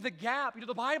 don't be the gap. You know,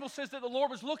 the Bible says that the Lord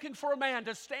was looking for a man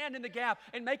to stand in the gap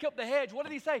and make up the hedge. What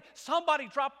did he say? Somebody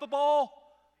dropped the ball.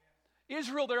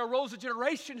 Israel, there arose a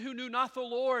generation who knew not the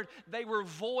Lord. They were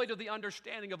void of the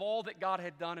understanding of all that God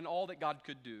had done and all that God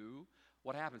could do.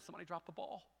 What happened? Somebody dropped the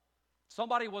ball.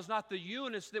 Somebody was not the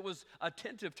Eunice that was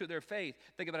attentive to their faith.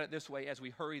 Think about it this way as we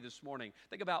hurry this morning.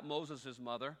 Think about Moses'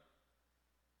 mother.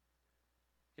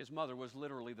 His mother was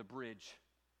literally the bridge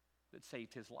that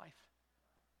saved his life.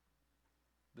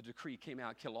 The decree came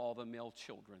out, kill all the male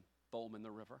children, throw them in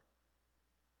the river.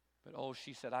 But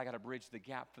she said, I got to bridge the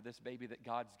gap for this baby that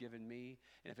God's given me.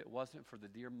 And if it wasn't for the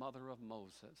dear mother of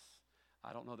Moses,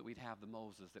 I don't know that we'd have the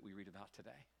Moses that we read about today.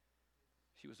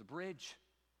 She was a bridge.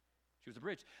 She was a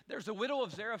bridge. There's the widow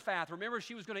of Zarephath. Remember,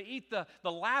 she was going to eat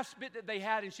the last bit that they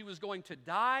had, and she was going to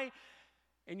die.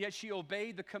 And yet she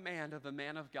obeyed the command of the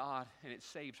man of God, and it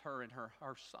saved her and her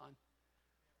son.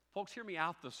 Folks, hear me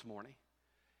out this morning.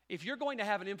 If you're going to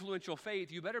have an influential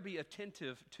faith, you better be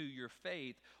attentive to your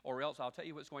faith, or else I'll tell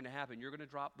you what's going to happen. You're going to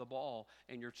drop the ball,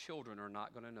 and your children are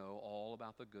not going to know all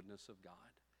about the goodness of God.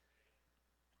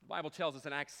 The Bible tells us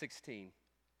in Acts 16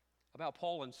 about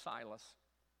Paul and Silas.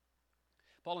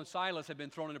 Paul and Silas had been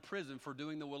thrown into prison for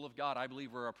doing the will of God. I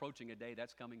believe we're approaching a day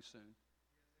that's coming soon.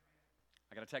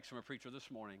 I got a text from a preacher this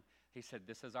morning. He said,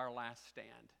 this is our last stand.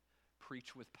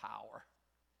 Preach with power.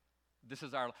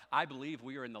 I believe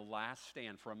we are in the last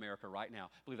stand for America right now.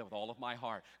 I believe that with all of my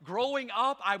heart. Growing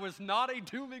up, I was not a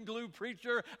doom and gloom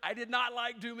preacher. I did not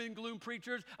like doom and gloom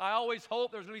preachers. I always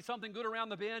hoped there's going to be something good around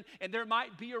the bend, and there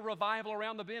might be a revival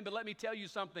around the bend. But let me tell you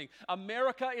something.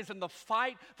 America is in the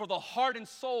fight for the heart and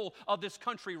soul of this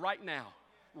country right now.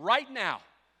 Right now.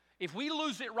 If we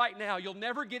lose it right now, you'll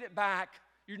never get it back.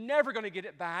 You're never going to get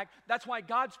it back. That's why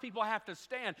God's people have to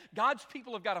stand. God's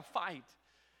people have got to fight.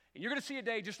 And you're going to see a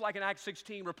day just like in Acts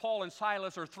 16 where Paul and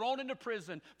Silas are thrown into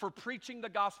prison for preaching the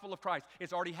gospel of Christ.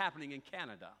 It's already happening in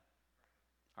Canada,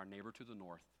 our neighbor to the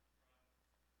north.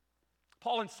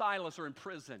 Paul and Silas are in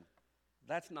prison.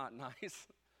 That's not nice.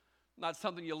 Not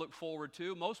something you look forward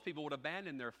to. Most people would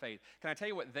abandon their faith. Can I tell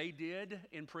you what they did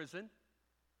in prison?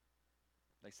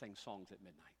 They sang songs at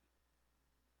midnight.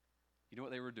 You know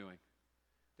what they were doing?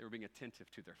 They were being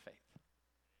attentive to their faith.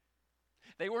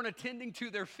 They weren't attending to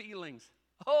their feelings.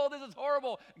 Oh, this is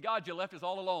horrible. God, you left us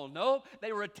all alone. No,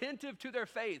 they were attentive to their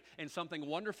faith. And something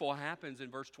wonderful happens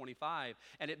in verse 25.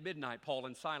 And at midnight, Paul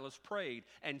and Silas prayed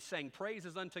and sang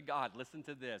praises unto God. Listen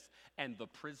to this. And the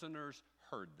prisoners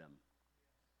heard them.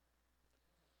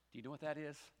 Do you know what that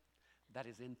is? That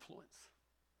is influence.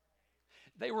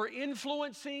 They were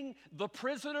influencing the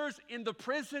prisoners in the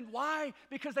prison. Why?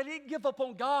 Because they didn't give up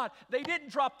on God. They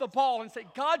didn't drop the ball and say,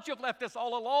 God, you've left us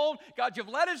all alone. God, you've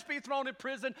let us be thrown in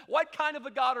prison. What kind of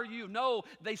a God are you? No,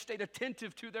 they stayed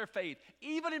attentive to their faith,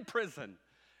 even in prison.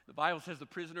 The Bible says the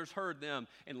prisoners heard them,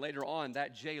 and later on,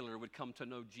 that jailer would come to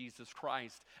know Jesus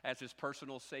Christ as his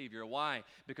personal Savior. Why?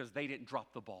 Because they didn't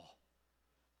drop the ball.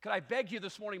 Could I beg you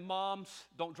this morning, moms,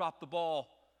 don't drop the ball.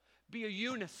 Be a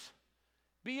Eunice.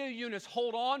 Be a Eunice.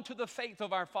 Hold on to the faith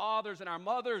of our fathers and our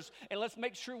mothers, and let's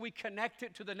make sure we connect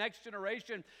it to the next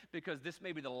generation, because this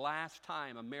may be the last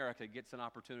time America gets an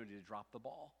opportunity to drop the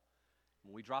ball.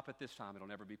 When we drop it this time, it'll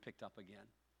never be picked up again.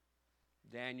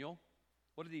 Daniel,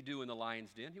 what did he do in the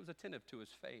lion's den? He was attentive to his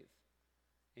faith.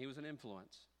 He was an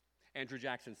influence. Andrew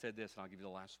Jackson said this, and I'll give you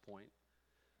the last point.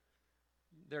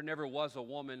 There never was a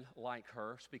woman like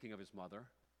her, speaking of his mother.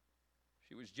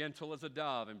 She was gentle as a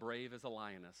dove and brave as a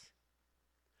lioness.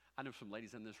 I know some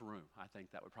ladies in this room, I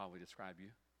think that would probably describe you.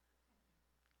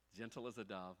 Gentle as a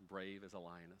dove, brave as a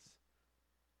lioness.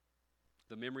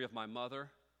 The memory of my mother,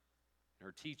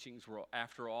 her teachings were,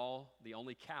 after all, the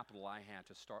only capital I had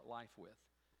to start life with.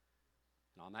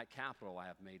 And on that capital, I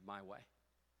have made my way.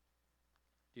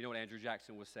 Do you know what Andrew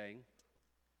Jackson was saying?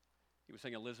 He was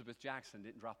saying Elizabeth Jackson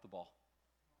didn't drop the ball.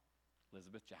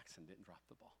 Elizabeth Jackson didn't drop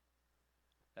the ball.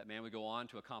 That man would go on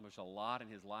to accomplish a lot in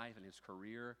his life and his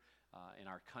career in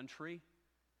our country.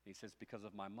 He says, because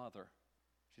of my mother,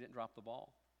 she didn't drop the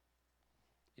ball.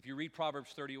 If you read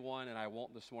Proverbs 31, and I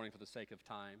won't this morning for the sake of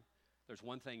time, there's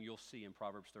one thing you'll see in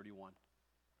Proverbs 31.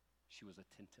 She was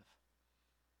attentive.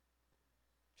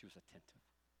 She was attentive.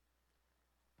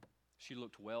 She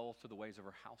looked well to the ways of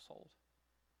her household.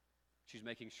 She's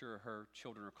making sure her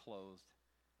children are clothed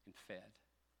and fed.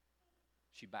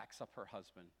 She backs up her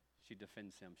husband. She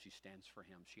defends him. She stands for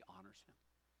him. She honors him.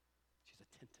 She's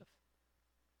attentive.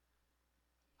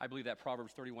 I believe that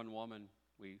Proverbs 31 woman,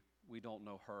 we don't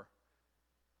know her,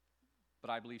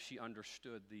 but I believe she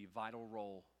understood the vital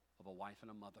role of a wife and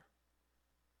a mother,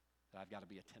 that I've got to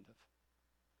be attentive.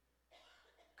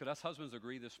 Could us husbands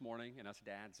agree this morning, and us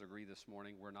dads agree this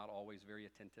morning, we're not always very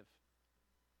attentive?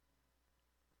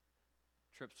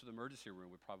 Trips to the emergency room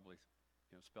would probably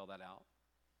spell that out.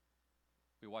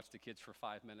 We watch the kids for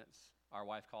 5 minutes. Our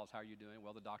wife calls, how are you doing?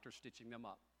 Well, the doctor's stitching them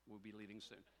up. We'll be leaving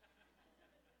soon.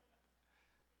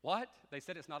 What? They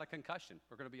said it's not a concussion.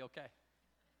 We're going to be okay.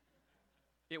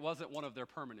 It wasn't one of their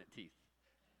permanent teeth.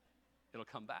 It'll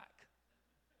come back.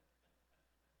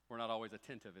 We're not always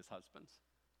attentive as husbands.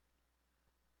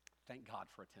 Thank God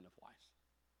for attentive wives.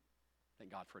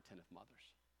 Thank God for attentive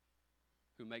mothers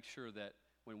who make sure that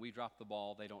when we drop the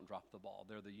ball, they don't drop the ball.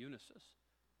 They're the Eunices.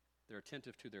 They're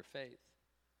attentive to their faith.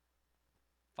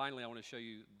 Finally, I want to show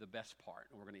you the best part,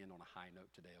 and we're going to end on a high note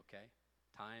today, okay?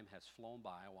 Time has flown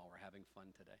by while we're having fun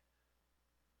today.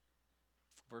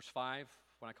 Verse 5,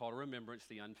 when I call to remembrance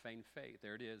the unfeigned faith,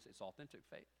 there it is, it's authentic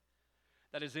faith.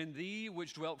 That is in thee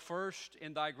which dwelt first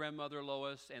in thy grandmother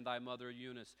Lois and thy mother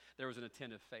Eunice. There was an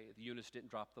attentive faith. Eunice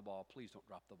didn't drop the ball. Please don't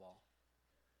drop the ball.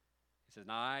 He says,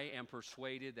 and I am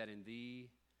persuaded that in thee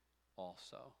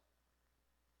also.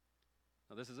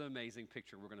 Now, this is an amazing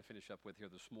picture we're going to finish up with here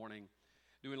this morning,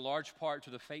 due in large part to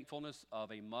the faithfulness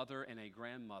of a mother and a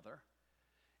grandmother.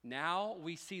 Now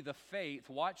we see the faith.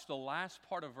 Watch the last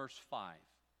part of verse 5.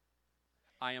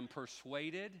 I am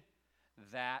persuaded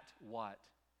that what?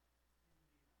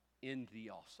 In thee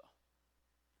also.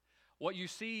 What you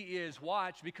see is,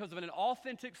 watch, because of an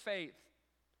authentic faith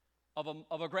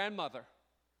of a grandmother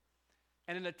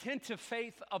and an attentive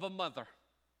faith of a mother.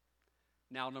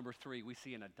 Now, number 3, we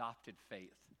see an adopted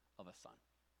faith of a son.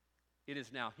 It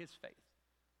is now his faith.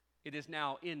 It is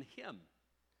now in him.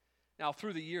 Now,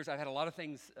 through the years, I've had a lot of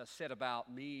things said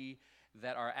about me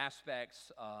that are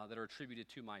aspects that are attributed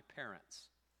to my parents.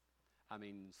 I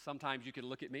mean, sometimes you can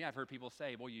look at me. I've heard people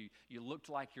say, well, you looked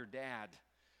like your dad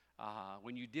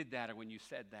when you did that or when you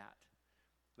said that.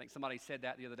 I think somebody said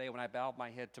that the other day when I bowed my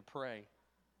head to pray.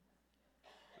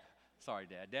 Sorry,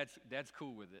 Dad. Dad's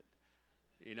cool with it.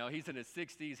 You know, he's in his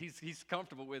 60s. He's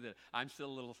comfortable with it. I'm still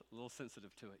a little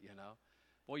sensitive to it, you know.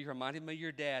 Boy, you reminded me of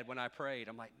your dad when I prayed.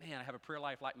 I'm like, man, I have a prayer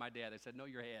life like my dad. They said, no,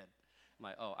 your head. I'm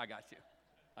like, oh, I got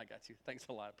you. Thanks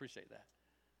a lot. I appreciate that.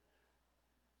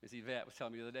 Miss Yvette was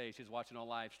telling me the other day, she was watching on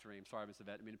live stream. Sorry, Miss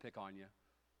Yvette, I didn't mean to pick on you.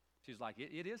 She's like,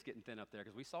 it is getting thin up there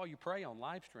because we saw you pray on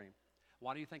live stream.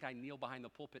 Why do you think I kneel behind the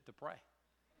pulpit to pray?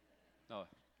 No,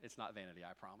 it's not vanity,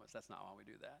 I promise. That's not why we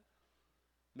do that.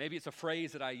 Maybe it's a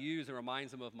phrase that I use that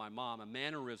reminds them of my mom, a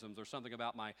mannerisms or something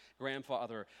about my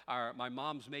grandfather. My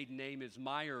mom's maiden name is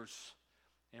Myers.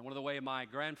 And one of the way my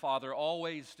grandfather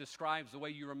always describes the way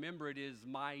you remember it is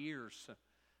my ears.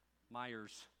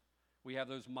 Myers. We have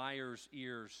those Myers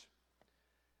ears.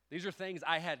 These are things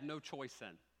I had no choice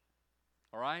in.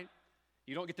 All right?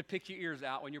 You don't get to pick your ears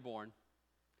out when you're born.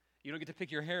 You don't get to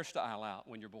pick your hairstyle out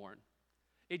when you're born.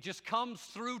 It just comes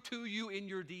through to you in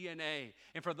your DNA.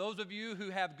 And for those of you who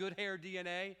have good hair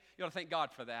DNA, you ought to thank God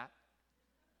for that.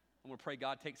 I'm going to pray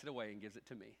God takes it away and gives it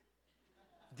to me.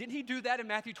 Didn't he do that in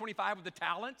Matthew 25 with the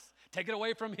talents? Take it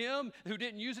away from him who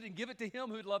didn't use it and give it to him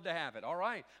who'd love to have it. All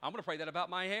right, I'm going to pray that about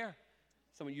my hair.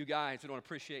 Some of you guys who don't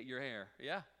appreciate your hair,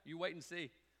 yeah, you wait and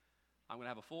see. I'm going to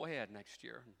have a full head next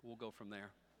year, and we'll go from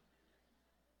there.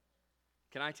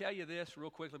 Can I tell you this real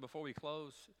quickly before we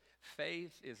close?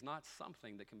 Faith is not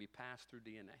something that can be passed through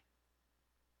DNA.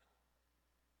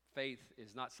 Faith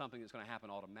is not something that's going to happen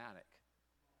automatic.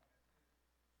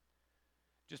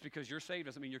 Just because you're saved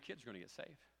doesn't mean your kids are going to get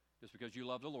saved. Just because you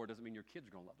love the Lord doesn't mean your kids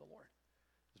are going to love the Lord.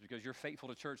 Just because you're faithful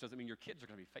to church doesn't mean your kids are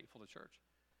going to be faithful to church.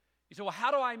 You say, well,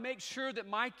 how do I make sure that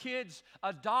my kids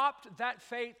adopt that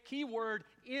faith, keyword,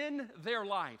 in their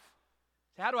life?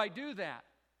 So how do I do that?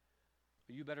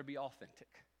 Well, you better be authentic.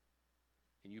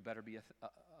 And you better be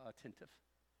attentive.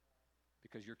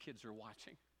 Because your kids are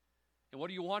watching. And what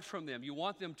do you want from them? You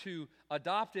want them to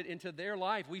adopt it into their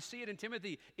life. We see it in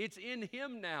Timothy. It's in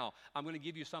him now. I'm going to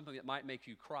give you something that might make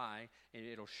you cry, and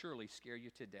it'll surely scare you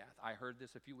to death. I heard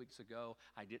this a few weeks ago.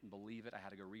 I didn't believe it. I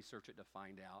had to go research it to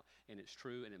find out. And it's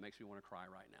true, and it makes me want to cry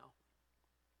right now.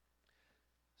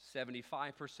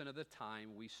 75% of the time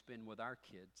we spend with our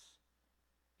kids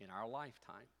in our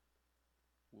lifetime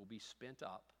will be spent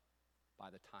up by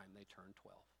the time they turn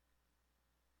 12.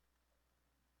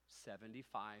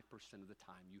 75% of the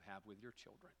time you have with your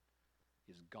children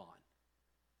is gone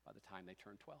by the time they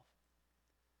turn 12.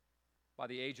 By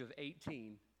the age of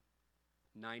 18,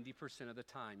 90% of the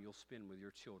time you'll spend with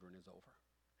your children is over.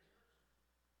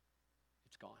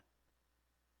 It's gone.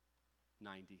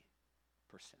 90%.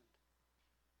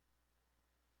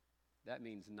 That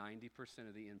means 90%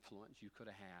 of the influence you could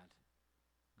have had,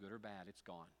 good or bad, it's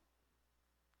gone.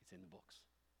 It's in the books.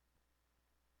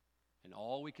 And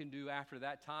all we can do after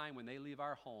that time when they leave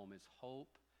our home is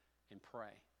hope and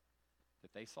pray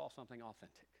that they saw something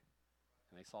authentic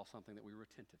and they saw something that we were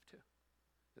attentive to,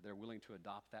 that they're willing to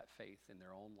adopt that faith in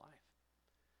their own life.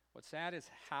 What's sad is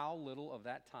how little of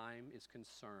that time is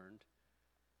concerned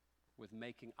with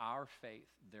making our faith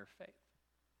their faith.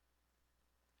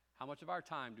 How much of our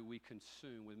time do we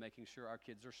consume with making sure our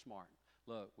kids are smart?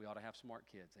 Look, we ought to have smart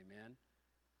kids, amen?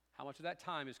 How much of that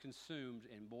time is consumed,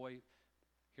 and boy,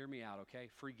 hear me out, okay?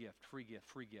 Free gift, free gift,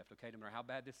 free gift, okay? No matter how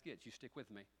bad this gets, you stick with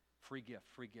me. Free gift,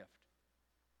 free gift.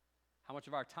 How much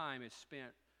of our time is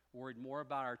spent worried more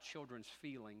about our children's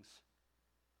feelings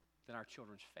than our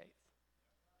children's faith?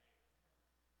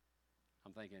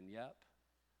 I'm thinking, yep,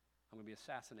 I'm going to be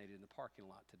assassinated in the parking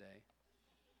lot today.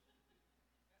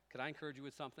 Could I encourage you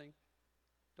with something?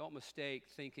 Don't mistake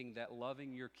thinking that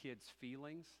loving your kid's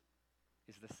feelings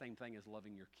is the same thing as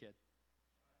loving your kid.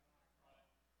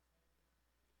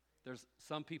 There's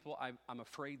some people I'm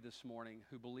afraid this morning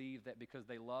who believe that because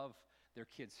they love their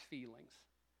kids' feelings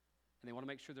and they want to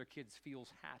make sure their kid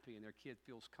feels happy and their kid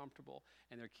feels comfortable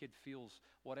and their kid feels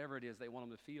whatever it is they want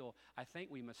them to feel, I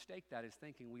think we mistake that as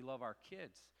thinking we love our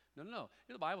kids. No. You know,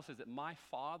 the Bible says that my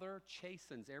Father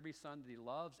chastens every son that he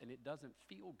loves, and it doesn't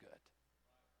feel good.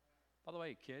 By the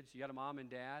way, kids, you got a mom and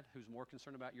dad who's more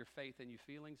concerned about your faith than your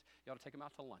feelings, you ought to take them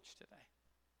out to lunch today.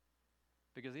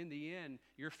 Because in the end,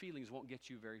 your feelings won't get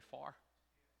you very far.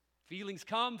 Feelings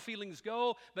come, feelings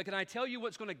go, but can I tell you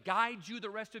what's going to guide you the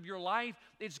rest of your life?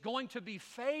 It's going to be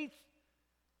faith.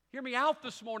 Hear me out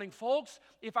this morning, folks.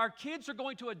 If our kids are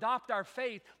going to adopt our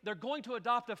faith, they're going to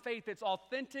adopt a faith that's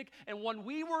authentic and one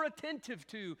we were attentive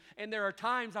to. And there are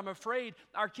times, I'm afraid,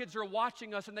 our kids are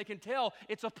watching us and they can tell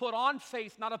it's a put-on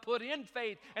faith, not a put-in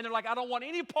faith. And they're like, I don't want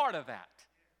any part of that.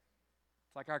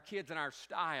 It's like our kids and our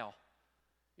style.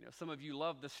 You know, some of you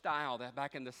love the style that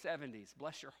back in the 70s.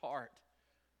 Bless your heart.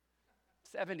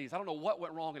 70s, I don't know what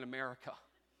went wrong in America.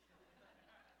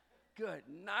 Good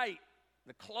night.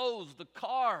 The clothes, the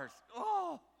cars.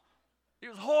 Oh, it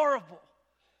was horrible.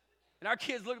 And our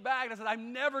kids looked back and I said,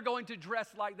 I'm never going to dress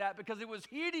like that because it was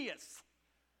hideous.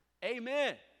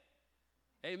 Amen.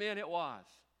 Amen, it was.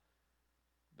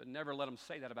 But never let them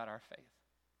say that about our faith.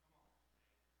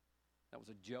 That was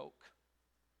a joke.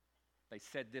 They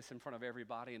said this in front of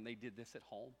everybody and they did this at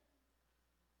home.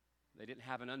 They didn't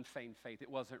have an unfeigned faith. It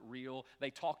wasn't real. They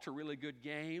talked a really good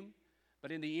game.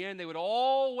 But in the end, they would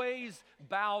always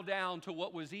bow down to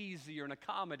what was easier and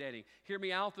accommodating. Hear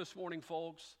me out this morning,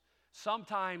 folks.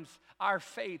 Sometimes our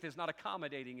faith is not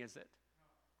accommodating, is it?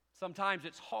 Sometimes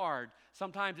it's hard.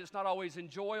 Sometimes it's not always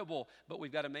enjoyable. But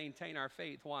we've got to maintain our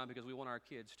faith. Why? Because we want our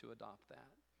kids to adopt that.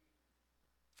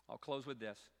 I'll close with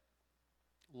this.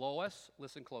 Lois,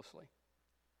 listen closely.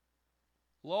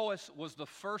 Lois was the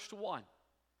first one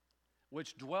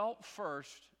which dwelt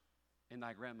first in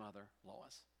thy grandmother,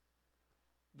 Lois.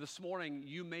 This morning,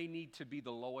 you may need to be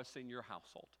the Lois in your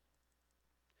household.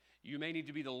 You may need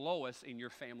to be the Lois in your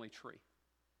family tree.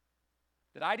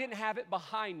 That I didn't have it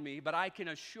behind me, but I can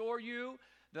assure you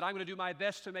that I'm going to do my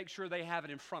best to make sure they have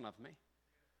it in front of me.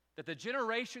 That the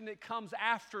generation that comes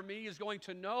after me is going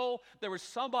to know there was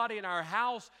somebody in our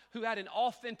house who had an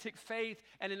authentic faith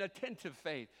and an attentive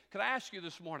faith. Could I ask you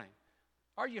this morning,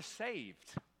 are you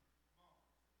saved?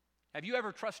 Have you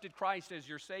ever trusted Christ as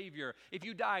your Savior? If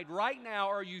you died right now,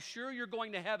 are you sure you're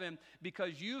going to heaven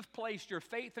because you've placed your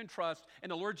faith and trust in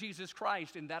the Lord Jesus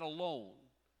Christ and that alone?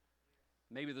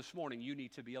 Maybe this morning you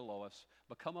need to be a Lois.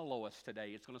 Become a Lois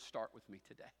today. It's going to start with me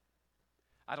today.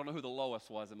 I don't know who the Lois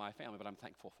was in my family, but I'm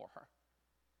thankful for her.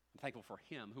 I'm thankful for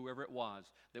him, whoever it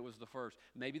was that was the first.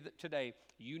 Maybe today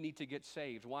you need to get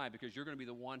saved. Why? Because you're going to be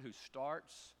the one who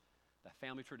starts the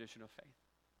family tradition of faith.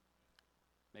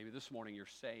 Maybe this morning you're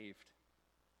saved,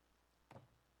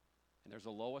 and there's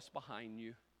a Lois behind you,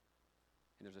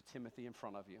 and there's a Timothy in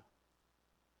front of you.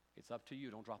 It's up to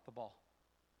you. Don't drop the ball.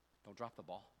 Don't drop the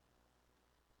ball.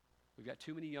 We've got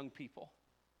too many young people.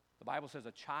 The Bible says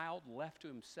a child left to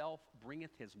himself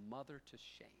bringeth his mother to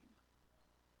shame.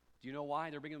 Do you know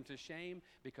why they're bringing him to shame?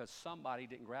 Because somebody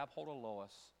didn't grab hold of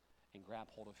Lois and grab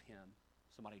hold of him.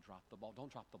 Somebody dropped the ball.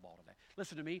 Don't drop the ball today.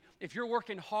 Listen to me. If you're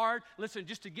working hard, listen,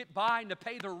 just to get by and to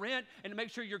pay the rent and to make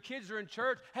sure your kids are in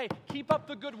church, hey, keep up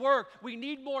the good work. We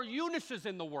need more Eunices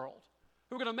in the world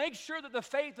who are going to make sure that the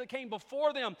faith that came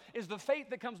before them is the faith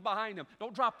that comes behind them.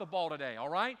 Don't drop the ball today, all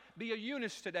right? Be a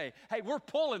Eunice today. Hey, we're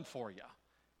pulling for you.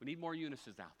 We need more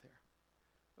Eunices out there.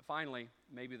 But finally,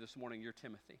 maybe this morning you're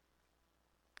Timothy.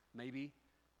 Maybe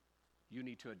you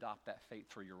need to adopt that faith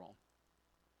for your own.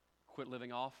 Quit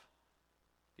living off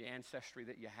the ancestry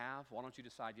that you have. Why don't you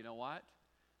decide, you know what?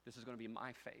 This is going to be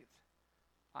my faith.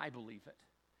 I believe it.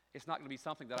 It's not going to be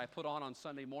something that I put on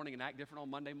Sunday morning and act different on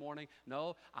Monday morning.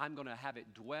 No, I'm going to have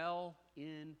it dwell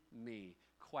in me.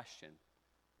 Question,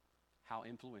 how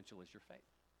influential is your faith?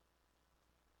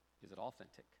 Is it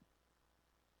authentic?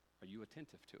 Are you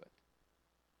attentive to it?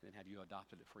 And then have you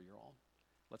adopted it for your own?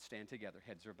 Let's stand together.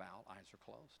 Heads are bowed, eyes are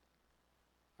closed.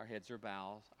 Our heads are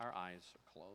bowed, our eyes are closed.